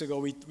couple weeks ago,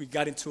 we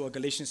got into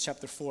Galatians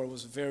chapter 4. It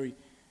was a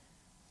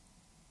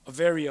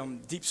very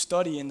deep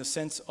study in the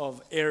sense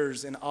of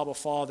heirs and Abba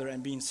Father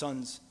and being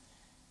sons.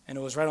 And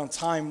it was right on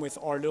time with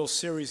our little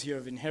series here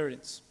of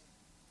inheritance.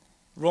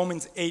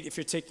 Romans 8, if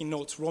you're taking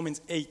notes,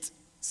 Romans 8,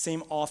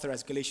 same author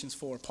as Galatians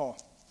 4, Paul.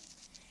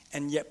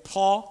 And yet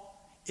Paul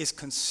is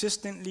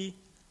consistently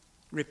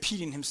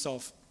repeating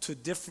himself to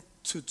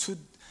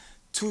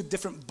two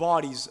different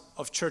bodies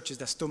of churches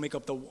that still make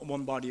up the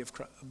one body of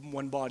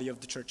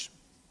the church.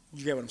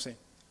 You get what I'm saying?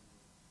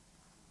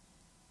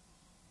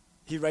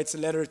 He writes a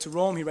letter to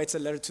Rome. He writes a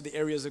letter to the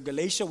areas of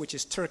Galatia, which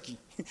is Turkey,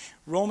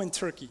 Rome and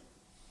Turkey.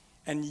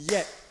 And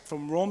yet,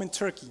 from Rome and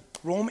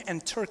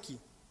Turkey,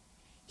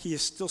 he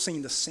is still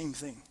saying the same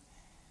thing.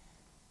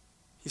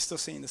 He's still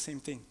saying the same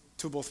thing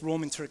to both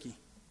Rome and Turkey.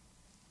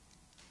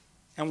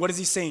 And what is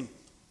he saying?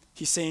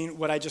 He's saying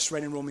what I just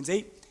read in Romans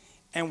 8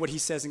 and what he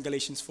says in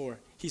Galatians 4.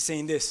 He's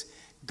saying this: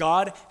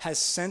 God has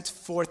sent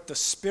forth the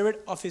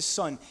Spirit of his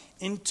Son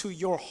into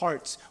your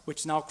hearts,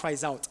 which now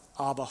cries out,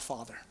 Abba,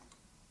 Father.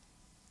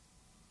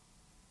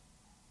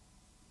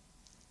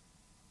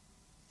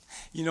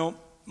 You know,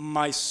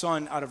 my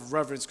son, out of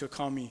reverence, could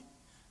call me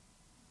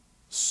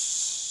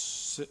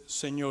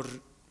Señor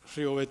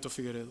Riobeto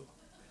Figueredo.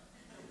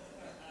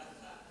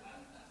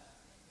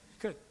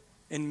 Good.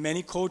 In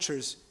many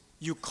cultures,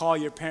 you call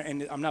your parent,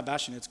 and I'm not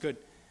bashing it, it's good.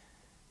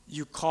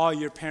 You call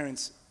your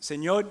parents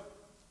Señor,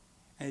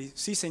 and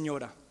sí,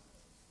 señora.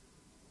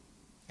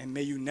 And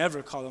may you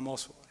never call them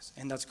also.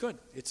 And that's good.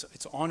 It's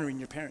honoring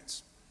your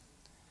parents.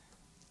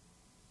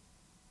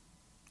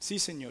 Sí,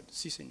 señor,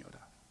 sí, señora.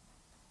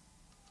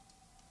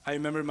 I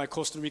remember my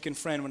Costa Rican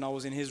friend when I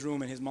was in his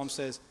room and his mom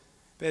says,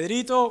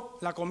 Pedrito,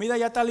 la comida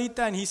ya está lista.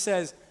 And he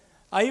says,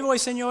 ahí voy,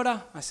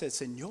 señora. I said,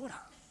 señora?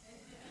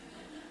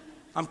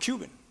 I'm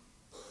Cuban.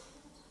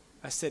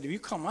 I said, if you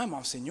call my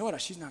mom señora,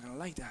 she's not going to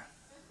like that.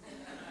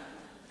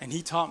 And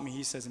he taught me,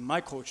 he says, in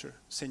my culture,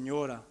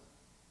 señora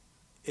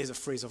is a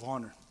phrase of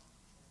honor.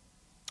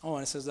 Oh,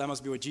 and it says that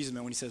must be what Jesus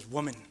meant when he says,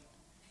 woman,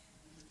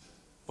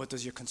 what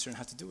does your concern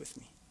have to do with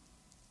me?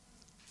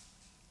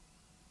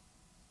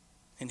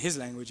 In his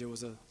language, it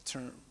was a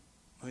term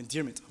of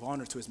endearment, of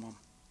honor to his mom.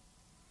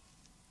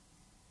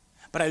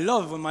 But I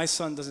love when my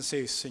son doesn't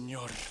say,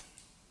 Señor.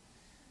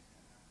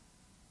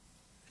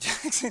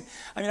 Jackson,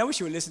 I mean, I wish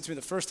you would listen to me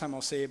the first time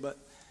I'll say it, but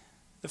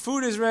the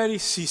food is ready,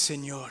 sí,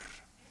 Señor.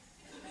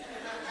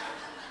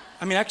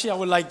 I mean, actually, I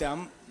would like that.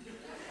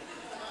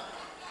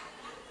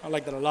 I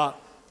like that a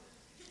lot.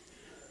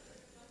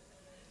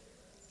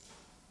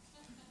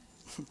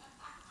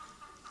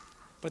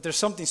 But there's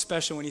something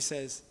special when he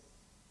says,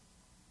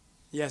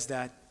 yes,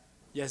 Dad.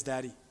 Yes,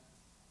 Daddy.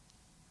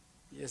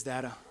 Yes,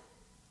 Dada.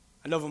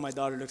 I love when my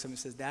daughter looks at me and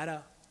says,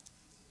 Dada.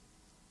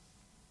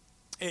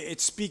 It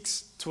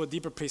speaks to a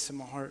deeper place in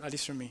my heart, at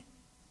least for me.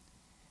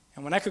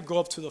 And when I could go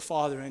up to the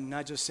Father and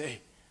not just say,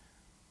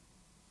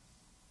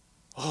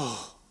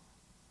 oh,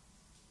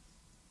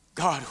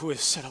 God who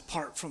is set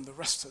apart from the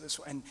rest of this,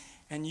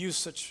 and use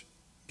such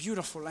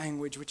beautiful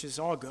language, which is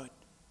all good.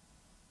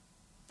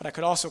 But I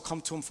could also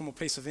come to him from a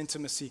place of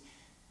intimacy,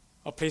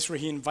 a place where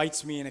he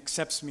invites me and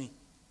accepts me.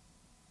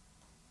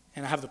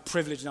 And I have the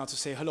privilege now to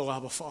say, hello,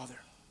 Abba, Father.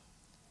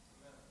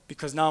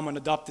 Because now I'm an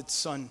adopted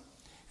son.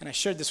 And I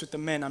shared this with the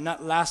men. I'm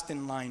not last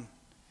in line,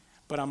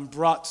 but I'm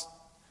brought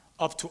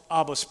up to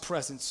Abba's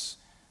presence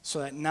so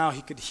that now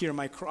he could hear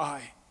my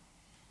cry.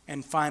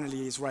 And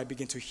finally is where I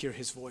begin to hear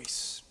his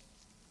voice.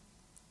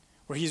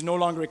 where he's no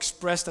longer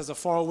expressed as a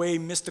faraway,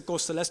 mystical,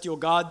 celestial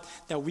God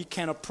that we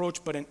can't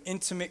approach, but an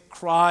intimate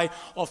cry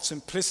of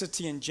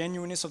simplicity and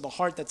genuineness of the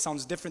heart that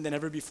sounds different than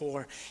ever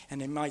before.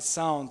 And it might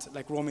sound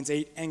like Romans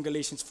 8 and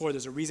Galatians 4.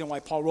 There's a reason why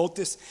Paul wrote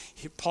this.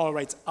 Paul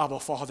writes, Abba,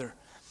 Father.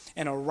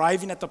 And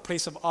arriving at the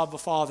place of Abba,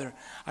 Father,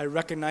 I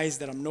recognize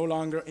that I'm no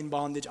longer in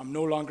bondage. I'm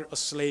no longer a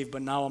slave,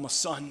 but now I'm a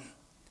son.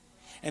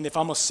 And if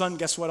I'm a son,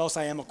 guess what else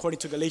I am? According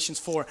to Galatians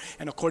 4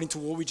 and according to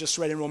what we just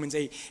read in Romans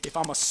 8. If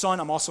I'm a son,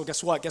 I'm also,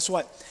 guess what? Guess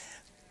what?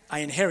 I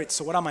inherit.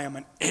 So what am I? I'm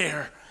an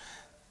heir.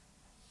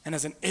 And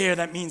as an heir,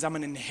 that means I'm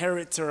an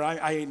inheritor.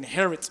 I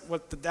inherit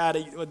what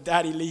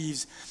daddy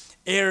leaves.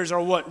 Heirs are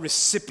what?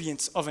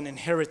 Recipients of an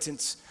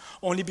inheritance.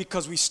 Only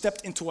because we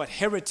stepped into a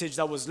heritage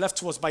that was left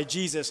to us by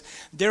Jesus.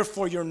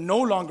 Therefore, you're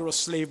no longer a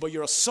slave, but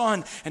you're a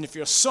son. And if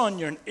you're a son,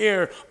 you're an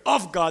heir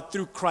of God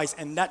through Christ.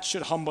 And that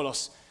should humble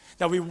us.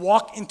 That we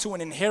walk into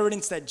an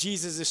inheritance that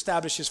Jesus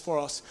establishes for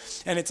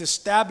us. And it's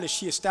established,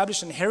 he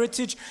established an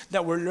heritage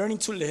that we're learning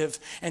to live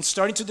and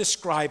starting to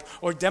describe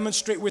or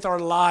demonstrate with our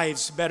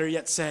lives, better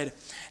yet said.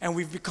 And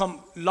we've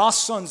become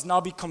lost sons, now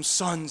become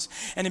sons.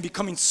 And in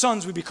becoming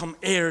sons, we become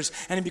heirs.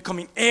 And in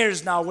becoming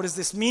heirs now, what does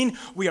this mean?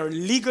 We are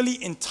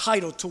legally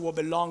entitled to what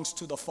belongs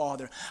to the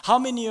Father. How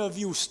many of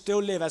you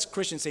still live as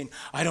Christians saying,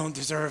 I don't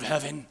deserve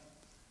heaven?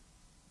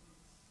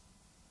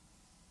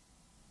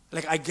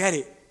 Like, I get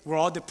it. We're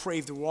all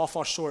depraved, we all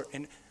fall short.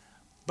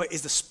 But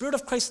is the Spirit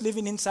of Christ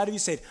living inside of you?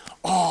 Said,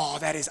 oh,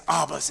 that is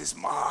Abba's is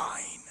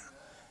mine.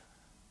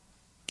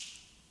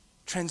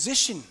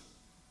 Transition.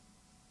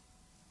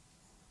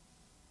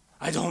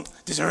 I don't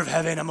deserve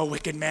heaven, I'm a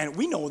wicked man.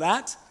 We know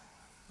that.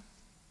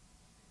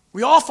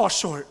 We all fall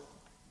short.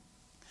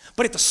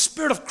 But if the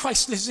Spirit of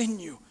Christ lives in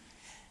you,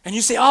 and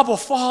you say, Abba,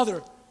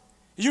 Father,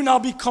 you now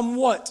become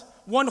what?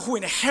 One who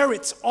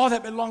inherits all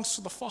that belongs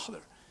to the Father.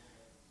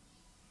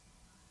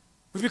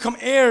 We become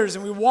heirs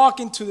and we walk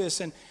into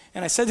this, and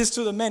I said this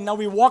to the men, now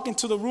we walk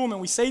into the room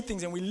and we say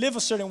things and we live a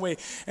certain way,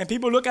 and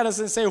people look at us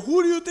and say,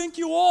 who do you think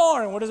you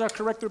are? And what is our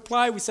correct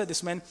reply? We said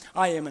this, man,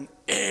 I am an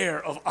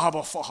heir of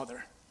Abba,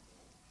 Father.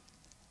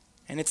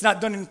 And it's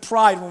not done in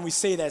pride when we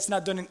say that. It's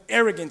not done in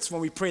arrogance when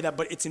we pray that,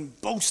 but it's in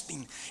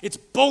boasting. It's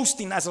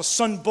boasting as a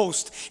son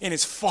boasts in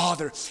his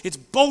father. It's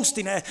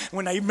boasting.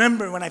 When I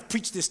remember when I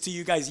preached this to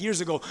you guys years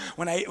ago,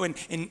 when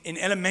in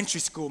elementary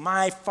school,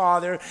 my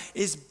father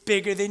is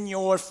bigger than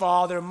your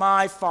father.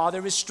 My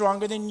father is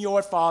stronger than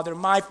your father.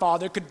 My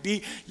father could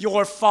beat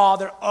your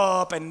father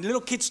up. And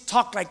little kids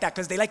talk like that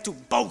because they like to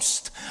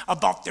boast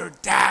about their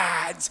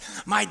dads.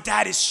 My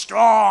dad is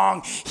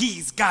strong.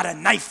 He's got a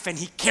knife and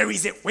he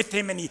carries it with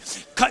him, and he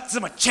cuts a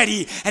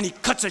machete and he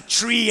cuts a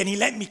tree, and he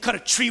let me cut a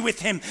tree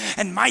with him.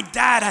 And my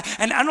dad,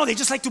 and I don't know, they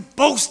just like to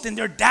boast in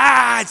their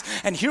dads.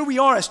 And here we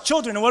are as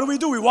children, and what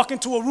do? We walk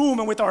into a room,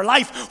 and with our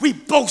life we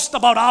boast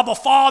about Abba,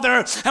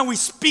 Father, and we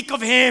speak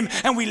of him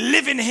and we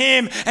live in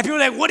him. And people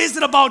are like, what is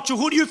it about you?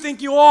 Who do you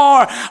think you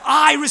are?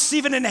 I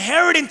receive an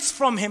inheritance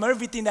from him.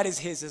 Everything that is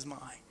his is mine.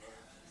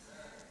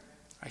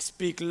 I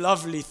speak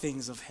lovely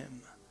things of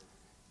him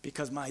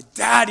because my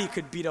daddy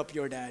could beat up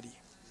your daddy.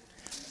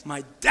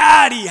 My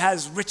daddy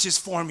has riches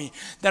for me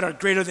that are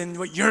greater than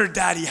what your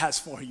daddy has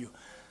for you.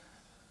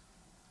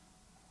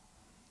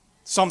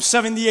 Psalm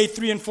 78,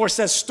 3 and 4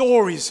 says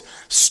stories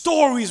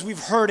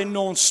we've heard and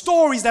known,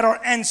 stories that our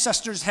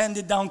ancestors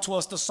handed down to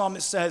us, the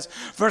psalmist says.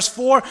 Verse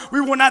 4, we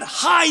will not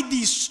hide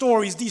these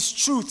stories, these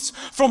truths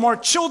from our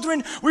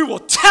children. We will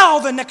tell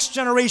the next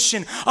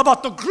generation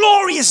about the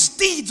glorious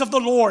deeds of the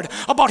Lord,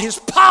 about his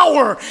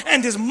power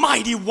and his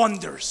mighty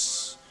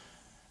wonders.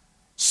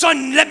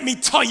 Son, let me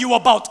tell you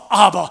about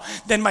Abba.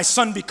 Then my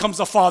son becomes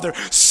a father.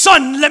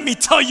 Son, let me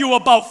tell you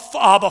about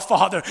Abba,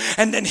 Father.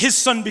 And then his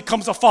son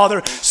becomes a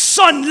father.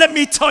 Son, let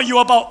me tell you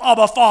about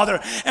Abba, Father.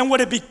 And what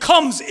it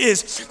becomes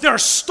is there are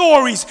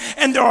stories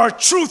and there are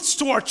truths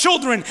to our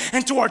children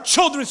and to our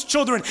children's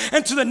children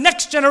and to the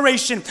next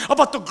generation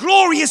about the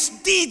glorious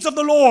deeds of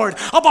the Lord,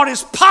 about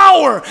his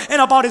power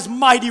and about his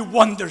mighty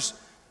wonders.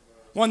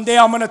 One day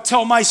I'm going to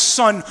tell my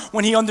son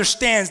when he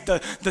understands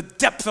the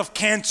depth of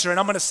cancer, and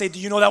I'm going to say, do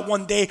you know that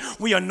one day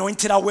we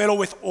anointed Abuelo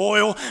with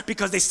oil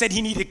because they said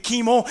he needed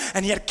chemo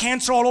and he had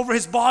cancer all over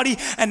his body,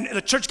 and the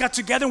church got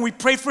together and we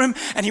prayed for him,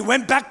 and he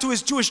went back to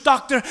his Jewish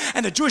doctor,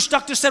 and the Jewish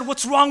doctor said,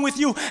 what's wrong with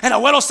you? And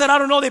Abuelo said, I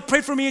don't know, they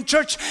prayed for me in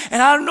church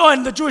and I don't know,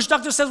 and the Jewish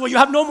doctor says, well, you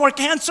have no more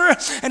cancer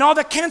and all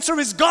the cancer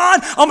is gone.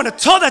 I'm going to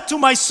tell that to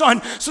my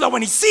son so that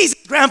when he sees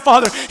his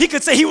grandfather, he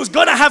could say he was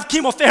going to have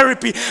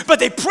chemotherapy, but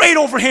they prayed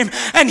over him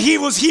and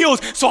he was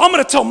healed. So I'm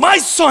going to tell my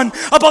son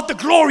about the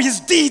glorious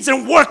deeds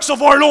and works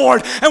of our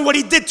Lord and what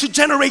he did to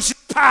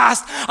generations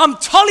past. I'm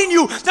telling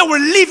you that we're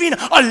leaving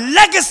a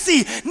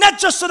legacy, not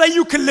just so that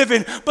you can live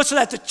in, but so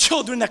that the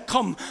children that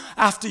come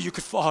after you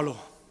could follow.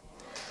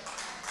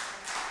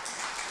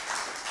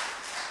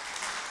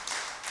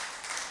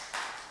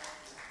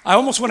 I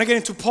almost want to get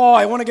into Paul.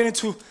 I want to get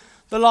into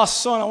the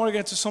lost son. I want to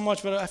get into so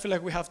much, but I feel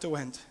like we have to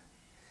end.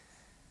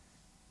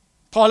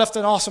 Paul left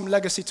an awesome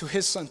legacy to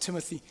his son,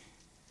 Timothy.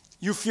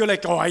 You feel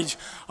like, oh,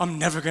 I'm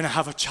never going to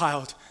have a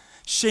child.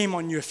 Shame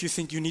on you if you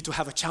think you need to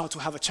have a child to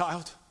have a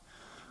child.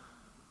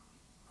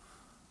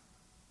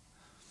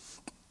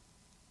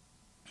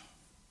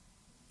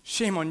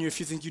 Shame on you if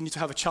you think you need to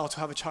have a child to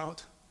have a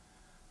child.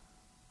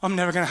 I'm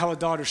never going to have a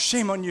daughter.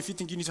 Shame on you if you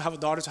think you need to have a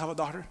daughter to have a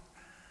daughter.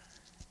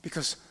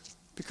 Because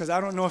I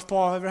don't know if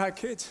Paul ever had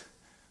kids,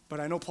 but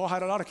I know Paul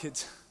had a lot of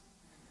kids.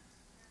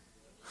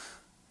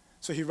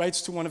 So he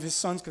writes to one of his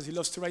sons, because he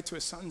loves to write to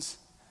his sons.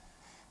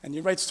 And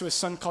he writes to his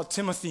son called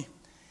Timothy.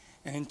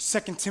 And in 2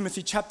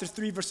 Timothy chapter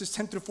 3, verses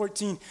 10 through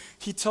 14,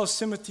 he tells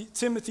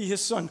Timothy, his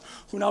son,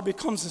 who now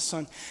becomes his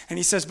son. And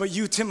he says, but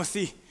you,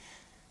 Timothy,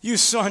 you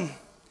son,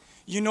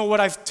 you know what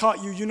I've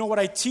taught you. You know what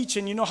I teach,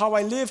 and you know how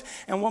I live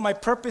and what my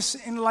purpose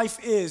in life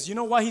is. You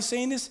know why he's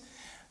saying this?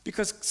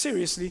 Because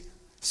seriously,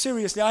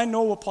 I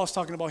know what Paul's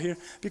talking about here,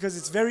 because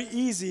it's very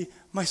easy.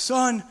 My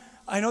son,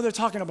 I know they're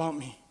talking about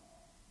me.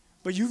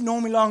 But you've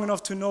known me long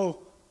enough to know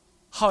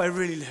how I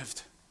really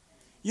lived.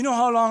 You know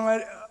how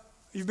long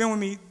you've been with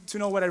me to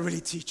know what I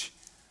really teach.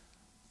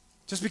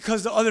 Just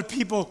because the other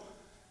people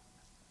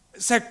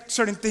said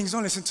certain things,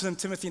 don't listen to them,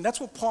 Timothy. And that's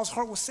what Paul's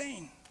heart was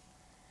saying.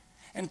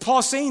 And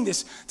Paul's saying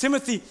this,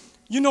 Timothy,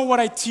 you know what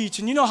I teach,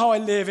 and you know how I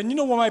live, and you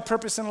know what my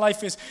purpose in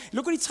life is.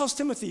 Look what he tells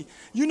Timothy.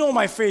 You know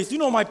my faith, you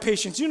know my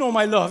patience, you know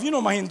my love, you know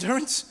my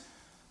endurance.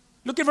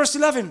 Look at verse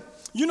 11.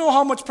 You know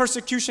how much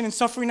persecution and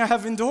suffering I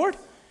have endured.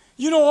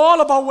 You know all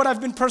about what I've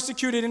been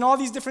persecuted in all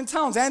these different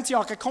towns,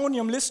 Antioch,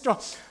 Iconium, Lystra.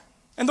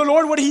 And the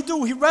Lord, what did he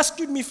do? He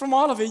rescued me from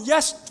all of it.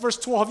 Yes, verse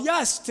 12,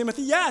 yes,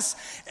 Timothy, yes.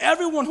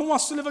 Everyone who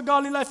wants to live a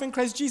godly life in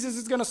Christ Jesus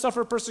is going to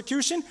suffer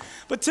persecution.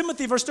 But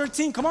Timothy, verse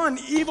 13, come on,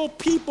 evil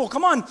people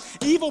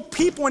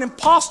and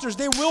imposters,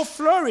 they will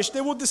flourish.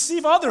 They will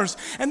deceive others,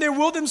 and they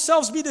will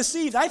themselves be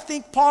deceived. I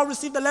think Paul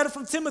received a letter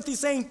from Timothy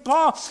saying,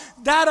 Paul,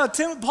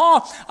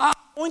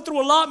 going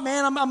through a lot,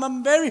 man.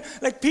 I'm very,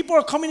 like, people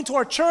are coming into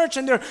our church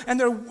and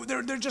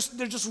they're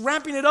just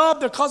ramping it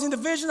up. They're causing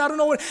division. I don't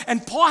know what.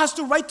 And Paul has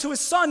to write to his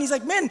son. He's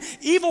like, man,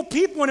 evil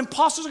people and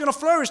imposters are going to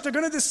flourish. They're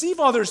going to deceive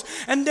others,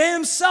 and they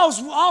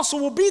themselves also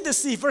will be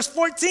deceived. Verse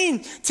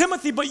 14,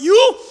 Timothy, but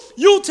you,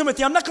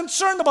 Timothy, I'm not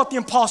concerned about the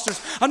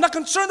imposters. I'm not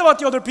concerned about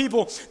the other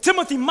people.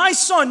 Timothy, my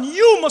son,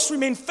 you must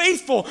remain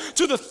faithful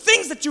to the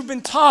things that you've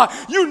been taught.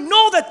 You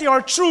know that they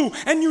are true,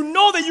 and you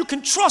know that you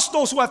can trust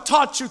those who have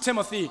taught you,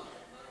 Timothy.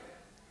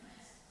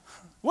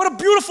 What a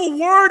beautiful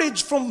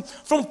wordage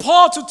from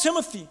Paul to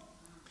Timothy.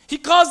 He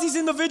calls these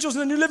individuals in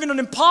the New Living an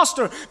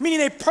imposter,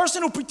 meaning a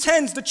person who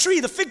pretends, the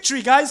fig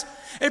tree, guys,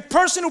 a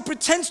person who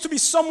pretends to be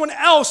someone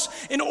else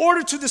in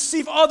order to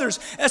deceive others,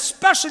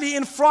 especially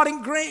in fraud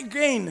and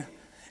gain.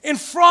 In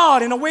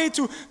fraud, in a way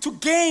to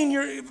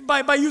gain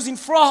by using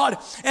fraud.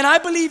 And I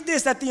believe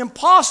this, that the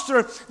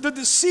imposter, the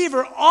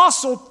deceiver,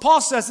 also, Paul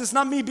says this,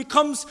 not me,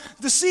 becomes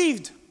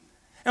deceived.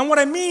 And what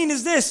I mean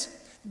is this,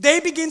 they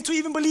begin to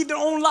even believe their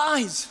own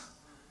lies.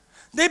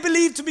 They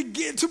believe to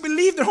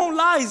believe their own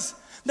lies,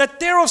 that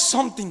they're of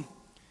something,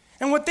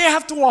 and what they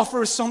have to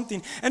offer is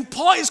something. And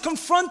Paul is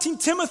confronting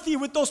Timothy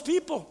with those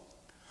people.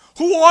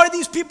 Who are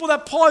these people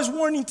that Paul is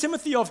warning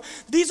Timothy of?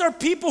 These are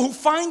people who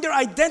find their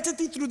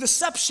identity through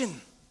deception.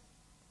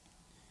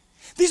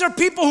 These are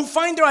people who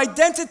find their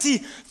identity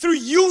through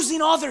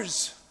using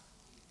others.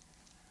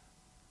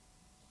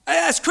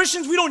 As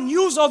Christians, we don't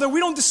use others,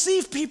 we don't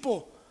deceive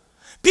people.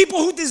 People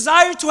who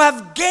desire to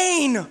have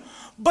gain,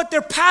 but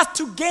their path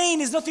to gain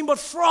is nothing but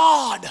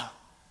fraud.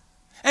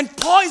 And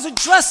Paul is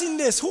addressing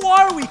this. Who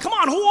are we? Come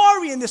on, who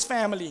are we in this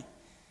family?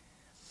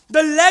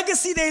 The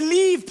legacy they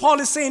leave, Paul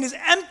is saying, is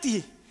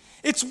empty.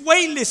 It's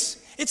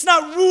weightless. It's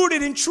not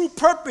rooted in true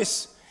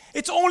purpose.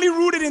 It's only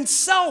rooted in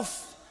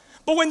self.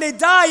 But when they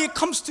die, it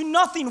comes to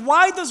nothing.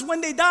 Why does when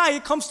they die,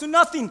 it comes to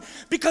nothing?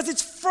 Because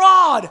it's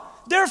fraud.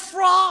 They're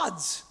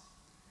frauds.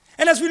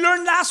 And as we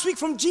learned last week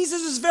from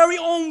Jesus' very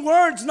own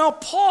words, now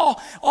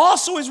Paul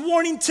also is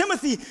warning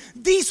Timothy,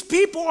 these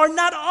people are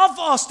not of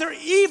us. They're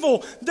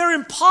evil. They're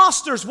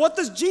imposters. What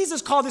does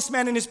Jesus call this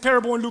man in his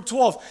parable in Luke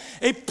 12?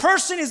 A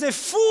person is a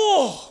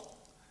fool.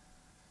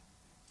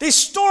 They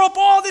store up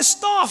all this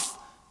stuff,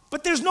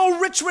 but there's no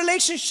rich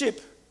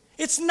relationship.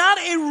 It's not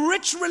a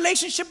rich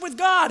relationship with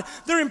God.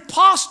 They're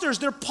imposters,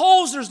 they're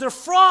posers, they're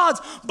frauds.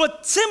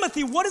 But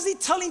Timothy, what is he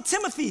telling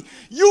Timothy?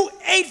 You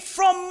ate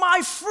from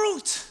my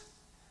fruit.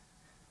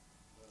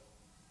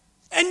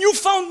 And you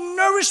found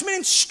nourishment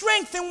and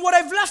strength in what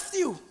I've left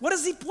you. What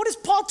is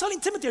Paul telling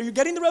Timothy? Are you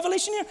getting the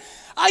revelation here?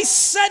 I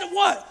said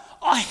what?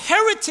 A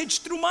heritage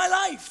through my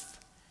life.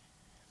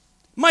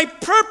 My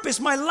purpose,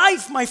 my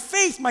life, my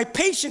faith, my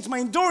patience,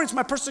 my endurance,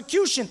 my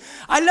persecution.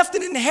 I left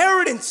an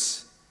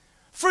inheritance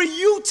for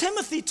you,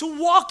 Timothy, to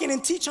walk in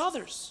and teach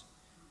others.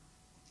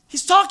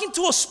 He's talking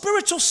to a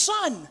spiritual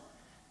son.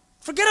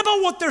 Forget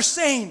about what they're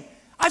saying.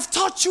 I've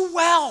taught you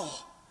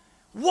well.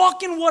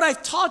 Walk in what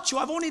I've taught you.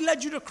 I've only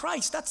led you to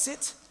Christ. That's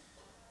it.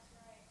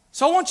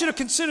 So I want you to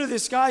consider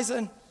this, guys,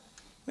 and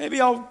maybe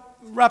I'll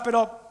wrap it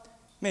up.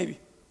 Maybe.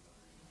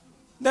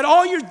 That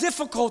all your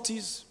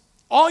difficulties,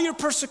 all your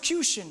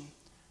persecution,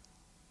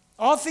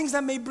 all things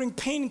that may bring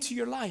pain into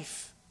your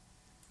life,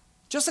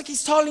 just like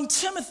he's telling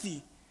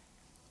Timothy,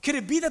 could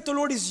it be that the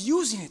Lord is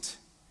using it?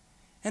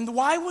 And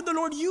why would the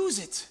Lord use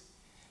it?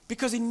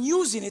 Because in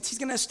using it, he's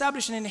going to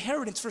establish an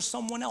inheritance for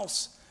someone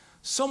else.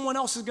 Someone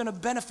else is going to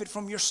benefit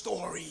from your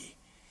story.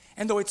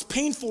 And though it's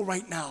painful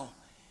right now,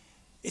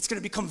 it's going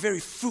to become very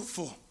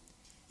fruitful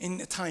in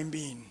the time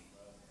being.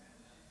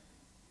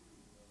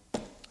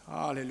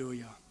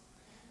 Hallelujah.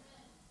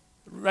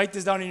 Write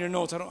this down in your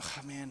notes.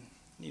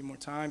 Need more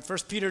time. 1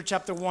 Peter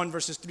chapter 1,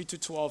 verses 3 to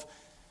 12.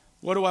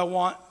 What do I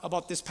want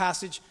about this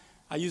passage?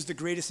 I use the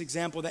greatest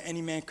example that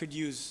any man could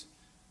use.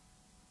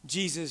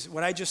 Jesus,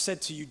 what I just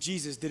said to you,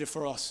 Jesus did it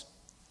for us.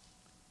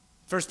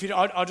 1 Peter,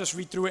 I'll just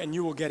read through it and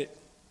you will get it.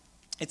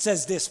 It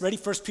says this, ready?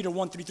 1 Peter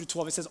 1, 3 through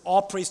 12. It says,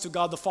 all praise to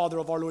God the Father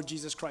of our Lord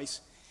Jesus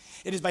Christ.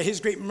 It is by his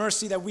great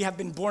mercy that we have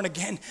been born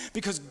again,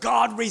 because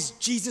God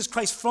raised Jesus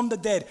Christ from the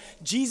dead.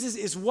 Jesus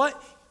is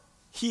what?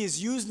 He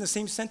is used in the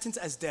same sentence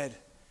as dead.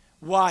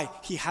 Why?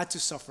 He had to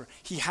suffer.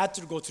 He had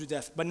to go through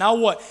death. But now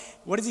what?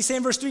 What does he say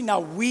in verse 3?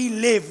 Now we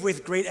live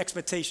with great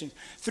expectations.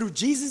 Through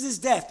Jesus'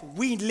 death,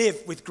 we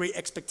live with great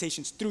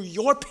expectations. Through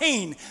your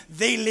pain,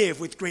 they live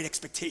with great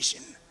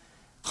expectation.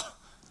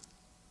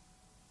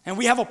 And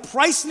we have a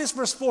priceless,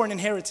 verse 4, an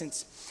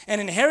inheritance.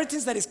 An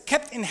inheritance that is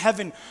kept in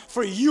heaven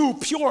for you,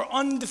 pure,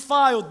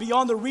 undefiled,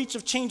 beyond the reach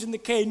of change and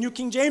decay. New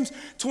King James,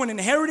 to an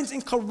inheritance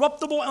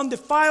incorruptible,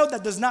 undefiled,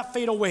 that does not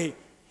fade away.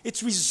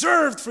 It's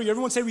reserved for you.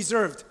 Everyone say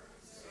reserved.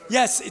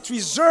 Yes, it's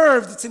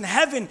reserved. It's in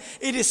heaven.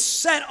 It is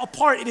set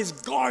apart. It is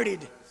guarded.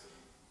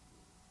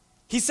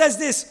 He says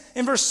this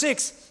in verse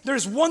 6.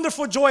 There's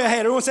wonderful joy ahead.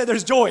 Everyone say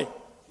there's joy.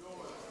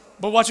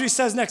 But watch what he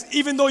says next.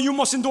 Even though you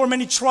must endure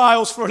many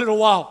trials for a little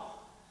while,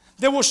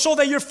 they will show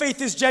that your faith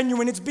is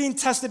genuine. It's being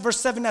tested, verse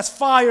 7, as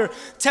fire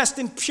tests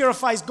and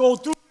purifies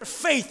gold. Through your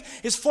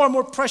faith is far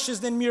more precious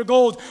than mere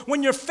gold.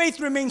 When your faith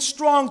remains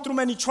strong through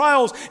many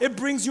trials, it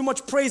brings you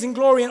much praise and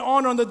glory and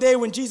honor on the day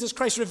when Jesus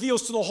Christ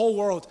reveals to the whole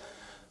world.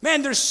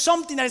 Man, there's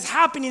something that is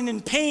happening in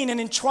pain and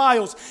in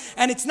trials.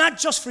 And it's not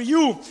just for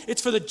you.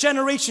 It's for the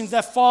generations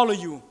that follow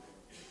you.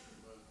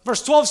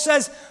 Verse 12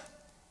 says,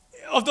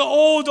 of the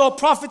old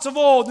prophets of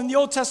old in the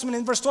Old Testament,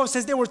 in verse 12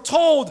 says they were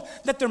told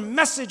that their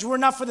message were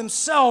not for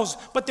themselves,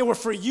 but they were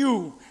for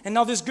you. And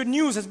now this good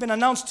news has been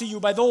announced to you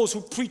by those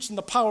who preach in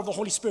the power of the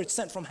Holy Spirit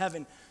sent from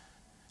heaven.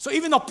 So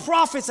even the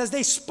prophets, as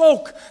they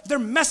spoke, their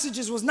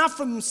messages was not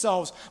for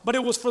themselves, but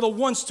it was for the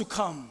ones to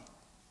come.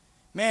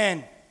 Man,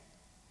 I'm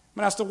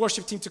going to ask the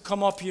worship team to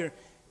come up here.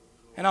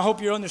 And I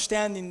hope you're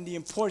understanding the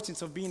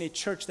importance of being a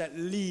church that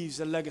leaves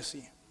a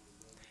legacy,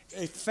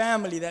 a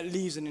family that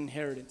leaves an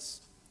inheritance.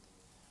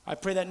 I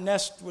pray that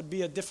Nest would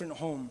be a different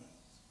home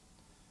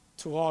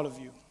to all of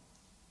you.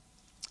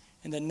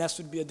 And that Nest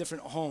would be a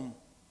different home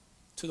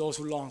to those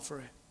who long for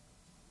it.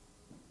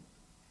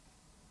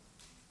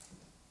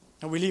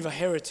 And we leave a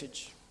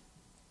heritage.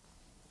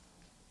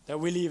 That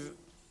we leave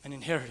an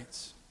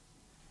inheritance.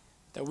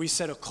 That we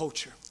set a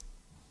culture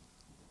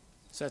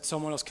so that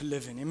someone else can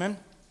live in. Amen?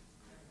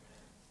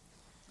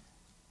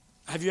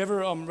 Have you ever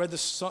read the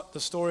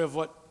story of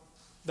what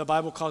the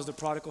Bible calls the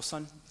prodigal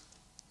son?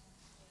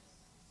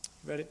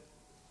 Read it?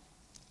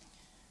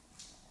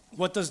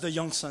 What does the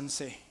young son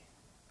say?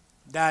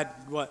 Dad,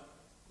 what?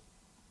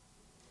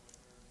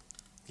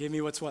 Give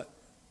me what's what?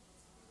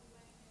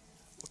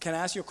 Can I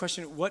ask you a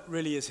question? What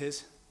really is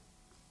his?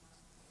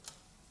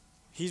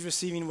 He's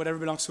receiving whatever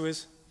belongs to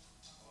his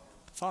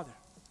father.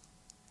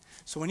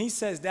 So when he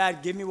says,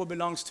 Dad, give me what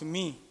belongs to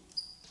me,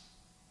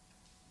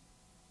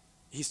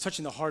 he's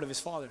touching the heart of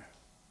his father.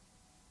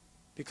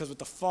 Because what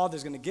the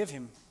father's going to give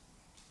him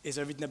is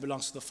everything that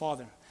belongs to the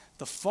father.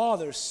 The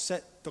father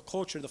set the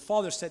culture, the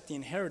father set the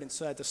inheritance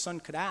so that the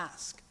son could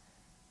ask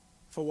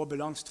for what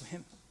belongs to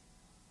him.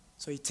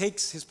 So he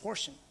takes his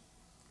portion.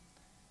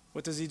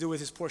 What does he do with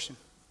his portion?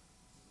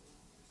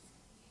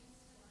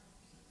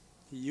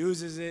 He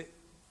uses it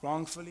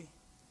wrongfully,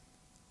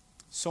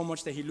 so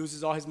much that he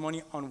loses all his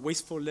money on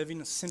wasteful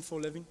living,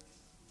 sinful living.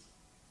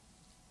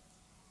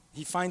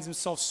 He finds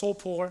himself so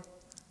poor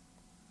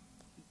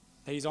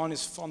that he's on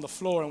the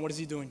floor, and what is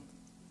he doing?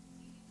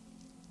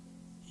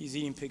 He's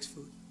eating pig's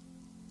food.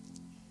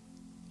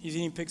 He's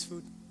eating pig's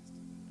food.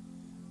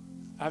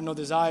 I have no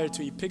desire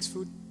to eat pig's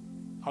food.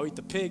 I'll eat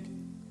the pig,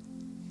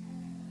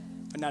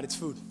 but not its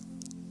food.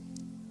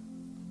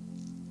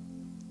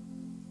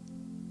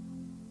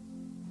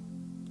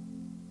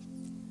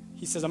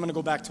 He says, I'm going to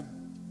go back to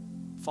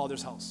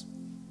Father's house.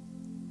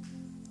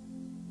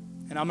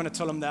 And I'm going to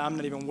tell him that I'm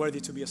not even worthy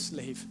to be a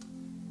slave.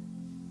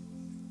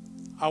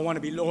 I want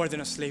to be lower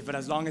than a slave, but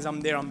as long as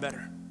I'm there, I'm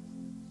better.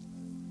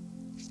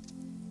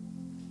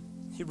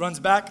 He runs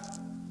back,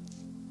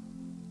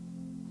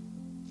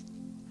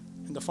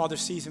 and the father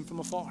sees him from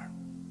afar.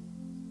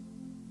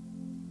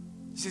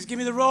 He says, give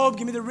me the robe,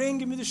 give me the ring,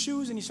 give me the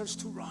shoes, and he starts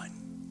to run.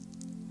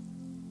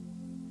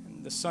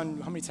 And the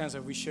son, how many times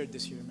have we shared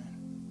this here, man?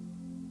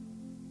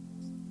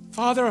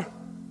 Father,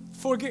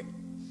 forgive.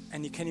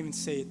 And he can't even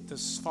say it. The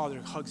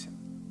father hugs him,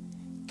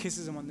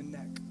 kisses him on the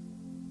neck,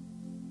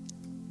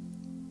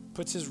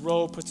 puts his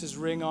robe, puts his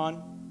ring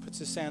on, puts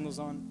his sandals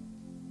on.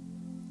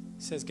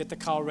 He says, get the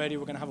cow ready.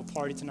 We're going to have a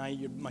party tonight.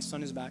 My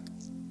son is back.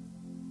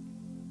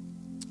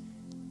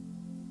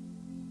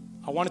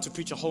 I wanted to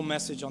preach a whole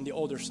message on the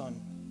older son.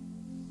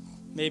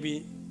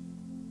 Maybe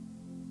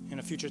In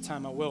a future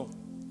time I will,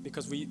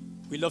 because we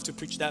love to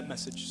preach that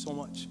message so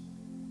much.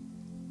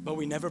 But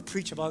we never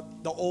preach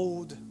about the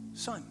old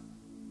son,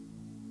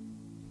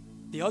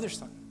 the other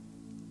son.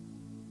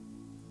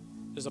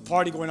 There's a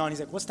party going on. He's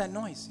like, what's that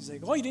noise? He's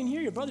like, oh, you didn't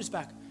hear? Your brother's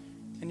back.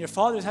 And your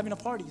father's having a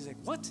party. He's like,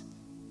 what?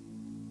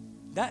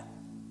 That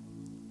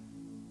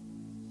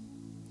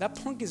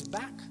punk is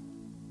back.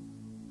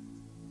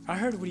 I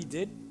heard what he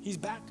did. He's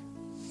back.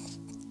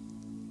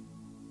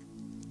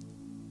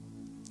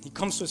 He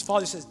comes to his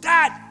father and says,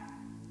 Dad,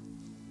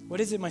 what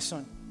is it, my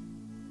son?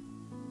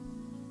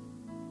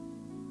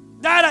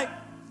 Dad,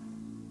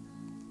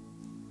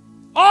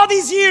 all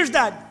these years,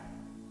 Dad,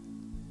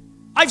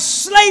 I've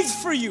slaved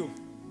for you.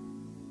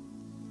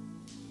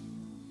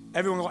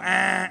 Everyone go,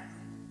 ah.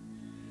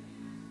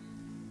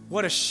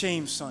 What a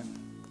shame, son,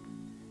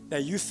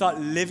 that you thought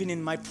living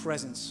in my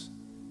presence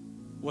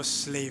was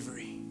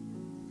slavery.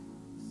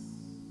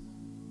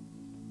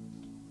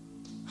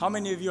 How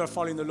many of you are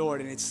following the Lord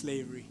and it's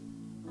slavery?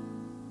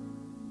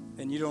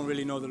 Then you don't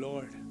really know the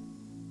Lord.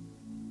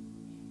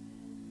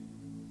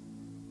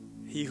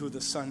 He who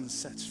the Son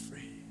sets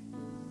free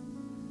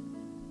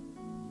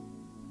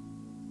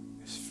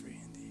is free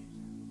indeed.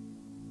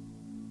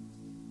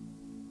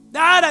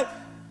 Dad,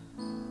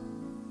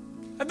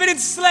 I've been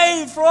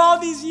enslaved for all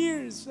these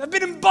years. I've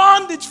been in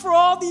bondage for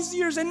all these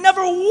years, and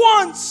never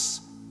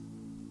once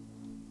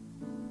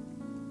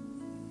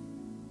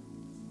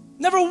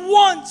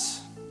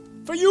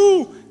for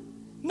you,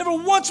 never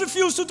once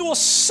refused to do a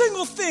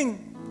single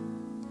thing.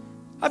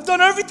 I've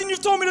done everything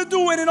you've told me to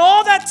do, and in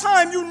all that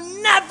time,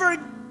 you never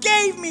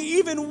gave me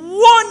even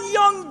one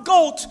young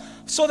goat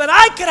so that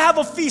I could have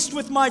a feast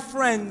with my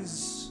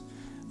friends.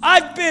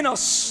 I've been a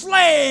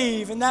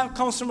slave, and that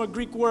comes from a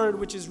Greek word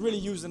which is really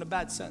used in a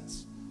bad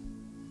sense.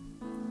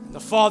 And the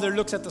father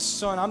looks at the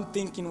son, I'm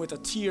thinking with a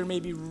tear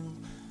maybe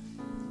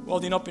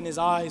welling up in his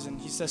eyes,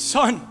 and he says,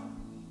 son,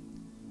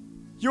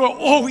 you are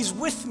always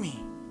with me,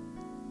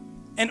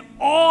 and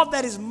all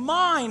that is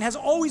mine has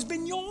always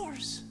been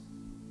yours.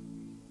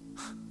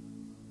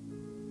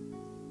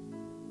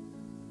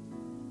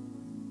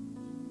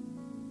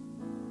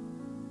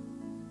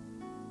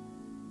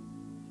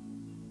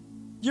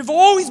 You've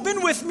always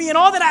been with me, and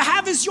all that I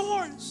have is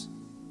yours.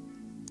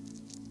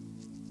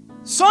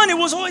 Son,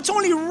 it's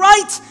only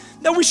right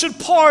that we should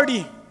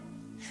party.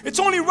 It's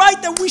only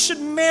right that we should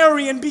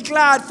marry and be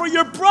glad. For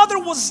your brother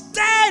was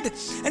dead,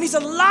 and he's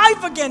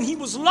alive again. He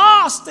was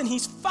lost, and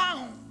he's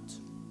found.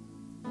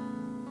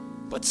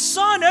 But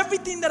son,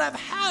 everything that I've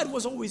had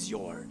was always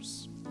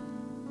yours.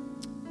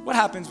 What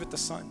happens with the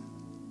son?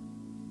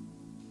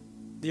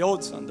 The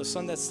old son, the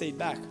son that stayed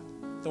back,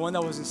 the one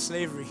that was in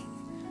slavery.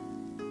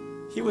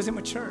 He was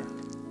immature.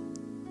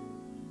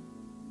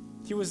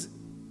 He was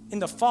in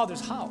the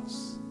father's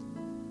house.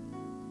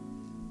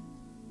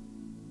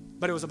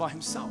 But it was about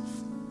himself.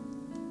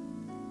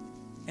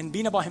 And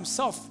being about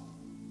himself,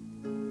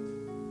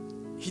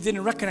 he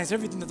didn't recognize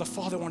everything that the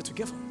father wanted to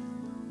give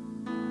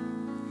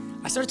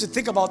him. I started to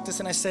think about this,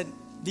 and I said,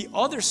 the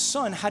other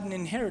son had an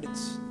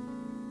inheritance,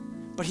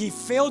 but he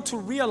failed to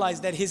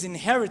realize that his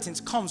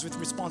inheritance comes with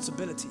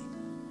responsibility.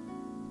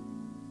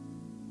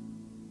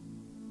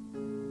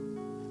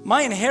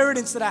 My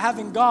inheritance that I have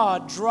in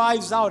God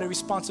drives out a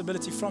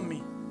responsibility from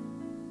me.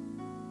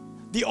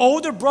 The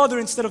older brother,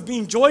 instead of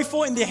being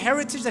joyful in the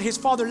heritage that his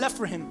father left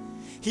for him,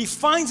 he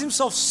finds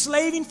himself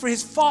slaving for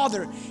his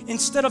father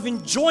instead of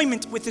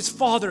enjoyment with his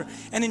father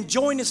and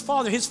enjoying his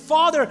father. His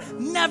father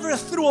never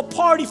threw a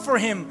party for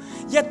him,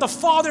 yet the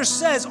father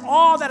says,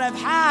 all that I've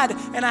had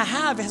and I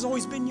have has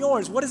always been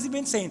yours. What has he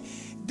been saying?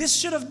 This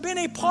should have been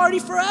a party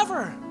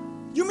forever.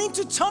 You mean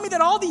to tell me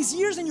that all these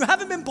years and you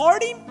haven't been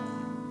partying?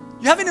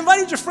 You haven't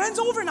invited your friends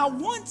over? Not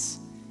once.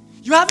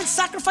 You haven't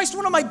sacrificed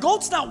one of my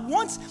goats? Not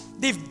once.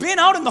 They've been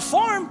out on the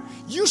farm.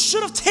 You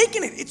should have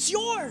taken it. It's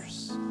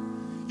yours.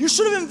 You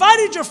should have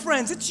invited your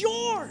friends. It's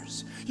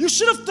yours. You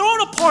should have thrown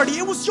a party.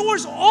 It was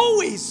yours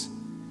always.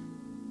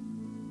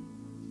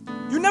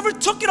 You never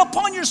took it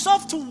upon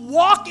yourself to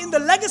walk in the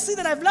legacy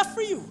that I've left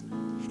for you,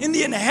 in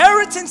the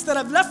inheritance that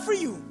I've left for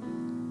you.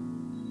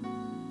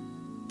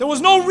 There was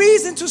no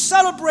reason to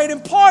celebrate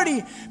and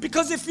party,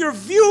 because if your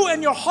view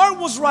and your heart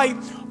was right,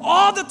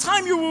 all the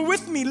time you were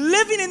with me,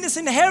 living in this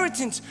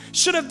inheritance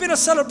should have been a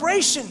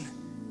celebration.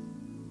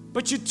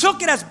 But you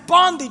took it as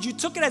bondage. You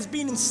took it as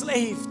being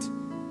enslaved.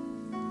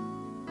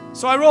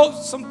 So I wrote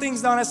some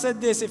things down. I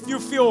said this: if you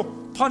feel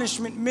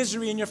punishment,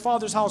 misery in your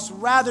father's house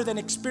rather than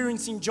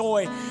experiencing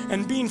joy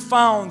and being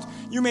found,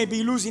 you may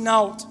be losing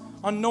out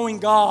on knowing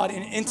God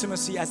in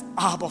intimacy as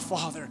Abba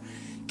Father.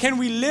 Can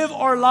we live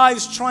our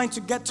lives trying to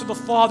get to the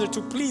Father,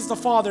 to please the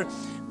Father,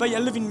 but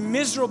yet living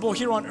miserable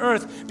here on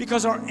earth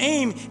because our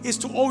aim is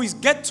to always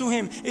get to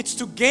Him? It's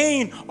to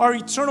gain our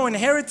eternal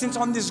inheritance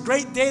on this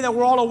great day that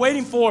we're all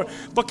awaiting for.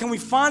 But can we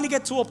finally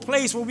get to a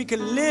place where we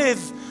can live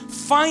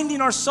finding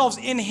ourselves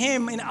in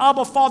Him, in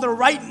Abba Father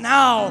right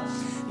now,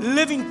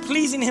 living,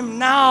 pleasing Him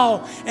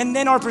now, and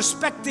then our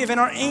perspective and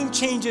our aim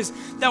changes,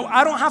 that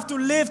I don't have to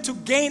live to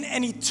gain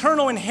an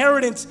eternal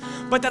inheritance,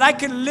 but that I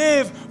can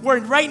live where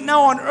right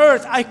now on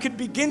earth I could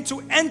begin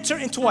to enter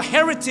into a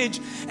heritage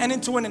and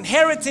into an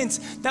inheritance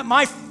that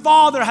my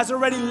Father has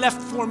already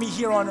left for me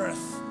here on earth.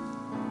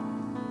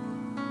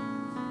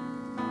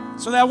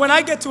 So that when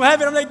I get to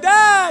heaven, I'm like,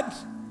 Dad,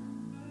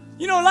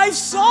 life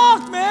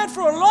sucked, man,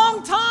 for a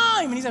long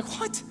time. And He's like,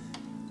 what?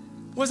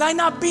 Was I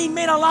not being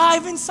made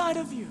alive inside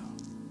of you?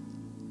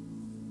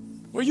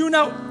 Were you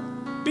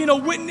not being a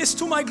witness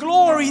to my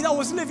glory that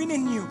was living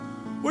in you?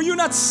 Were you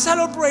not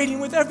celebrating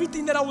with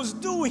everything that I was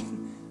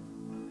doing?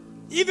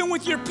 Even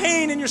with your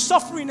pain and your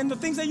suffering and the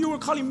things that you were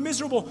calling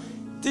miserable,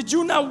 did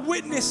you not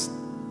witness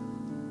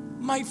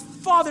my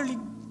fatherly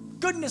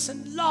goodness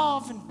and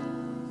love? And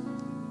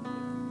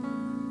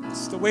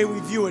it's the way we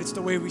view it. It's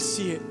the way we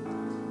see it.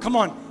 Come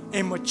on,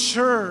 a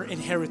mature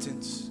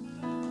inheritance,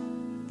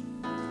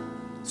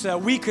 so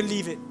that we could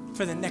leave it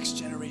for the next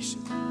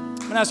generation. I'm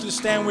going to ask you to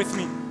stand with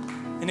me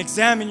and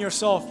examine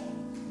yourself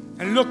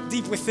and look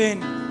deep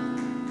within.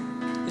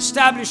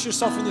 Establish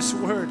yourself in this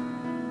word.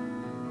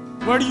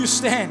 Where do you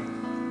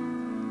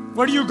stand?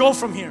 Where do you go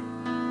from here?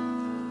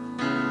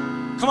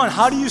 Come on,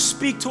 how do you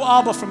speak to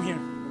Abba from here?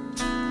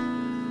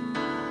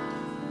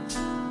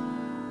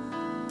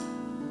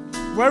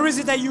 Where is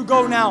it that you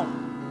go now?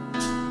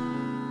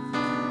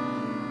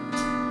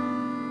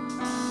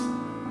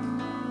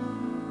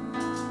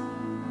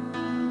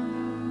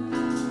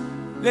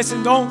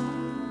 Listen,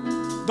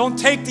 don't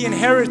take the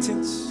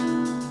inheritance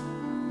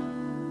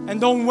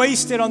and don't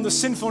waste it on the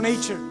sinful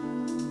nature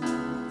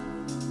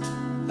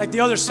like the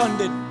other son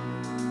did.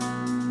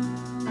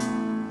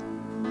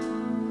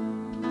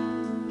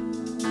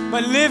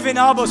 But live in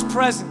Abba's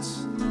presence.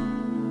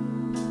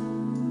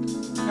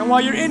 And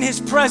while you're in His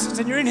presence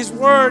and you're in His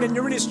word and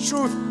you're in His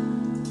truth,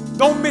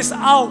 don't miss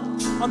out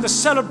on the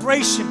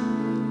celebration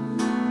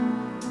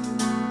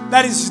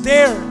that is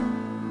there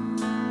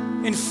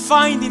in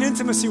finding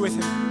intimacy with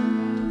Him,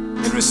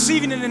 in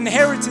receiving an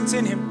inheritance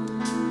in Him,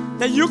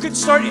 that you could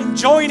start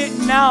enjoying it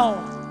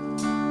now,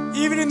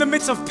 even in the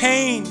midst of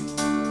pain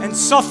and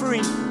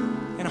suffering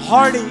and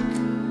heartache,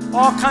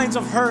 all kinds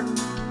of hurt.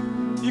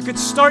 You could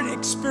start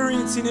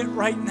experiencing it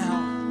right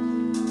now.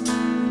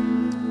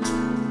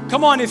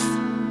 Come on, if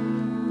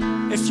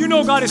you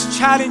know God is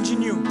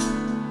challenging you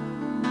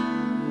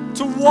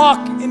to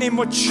walk in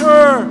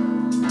maturity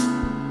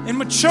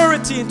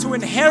and to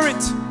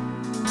inherit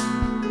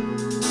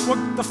what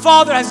the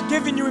Father has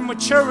given you in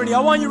maturity, I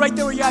want you right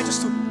there where you're at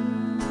just to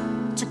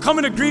come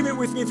in agreement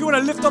with me. If you want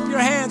to lift up your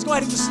hands, go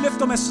ahead and just lift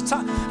them as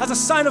a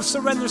sign of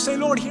surrender. Say,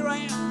 Lord, here I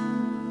am.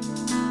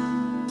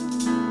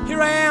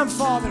 Here I am,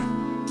 Father.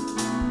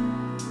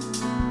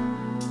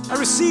 I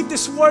received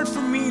this word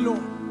from me,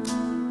 Lord.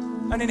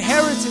 An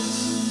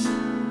inheritance.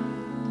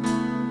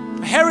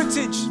 A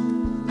heritage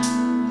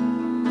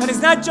that is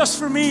not just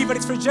for me, but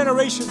it's for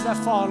generations that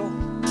follow.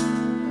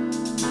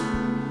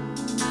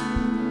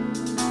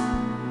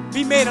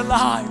 Be made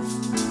alive.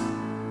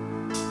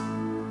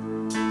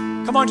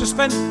 Come on, just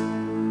spend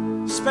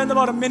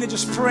about a minute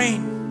just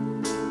praying.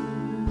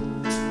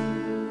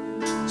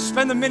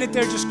 Spend a minute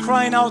there just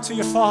crying out to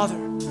your Father.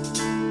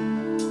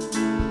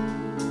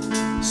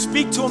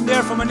 Speak to Him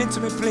there from an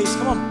intimate place.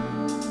 Come on.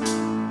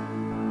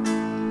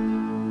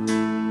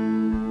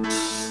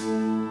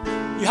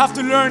 You have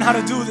to learn how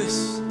to do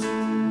this.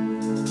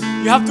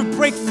 You have to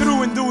break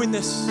through in doing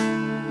this.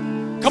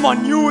 Come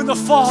on, you and the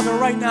Father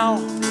right now.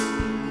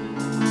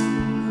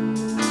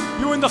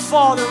 You and the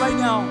Father right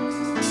now.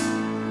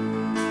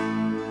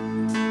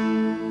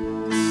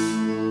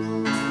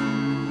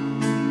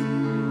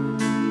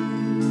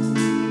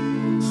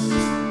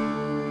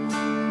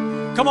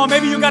 Come on,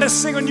 maybe you got to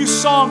sing a new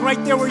song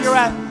right there where you're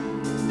at.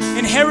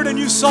 Inherit a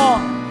new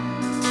song.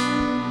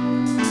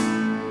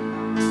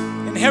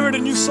 Inherit a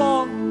new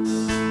song.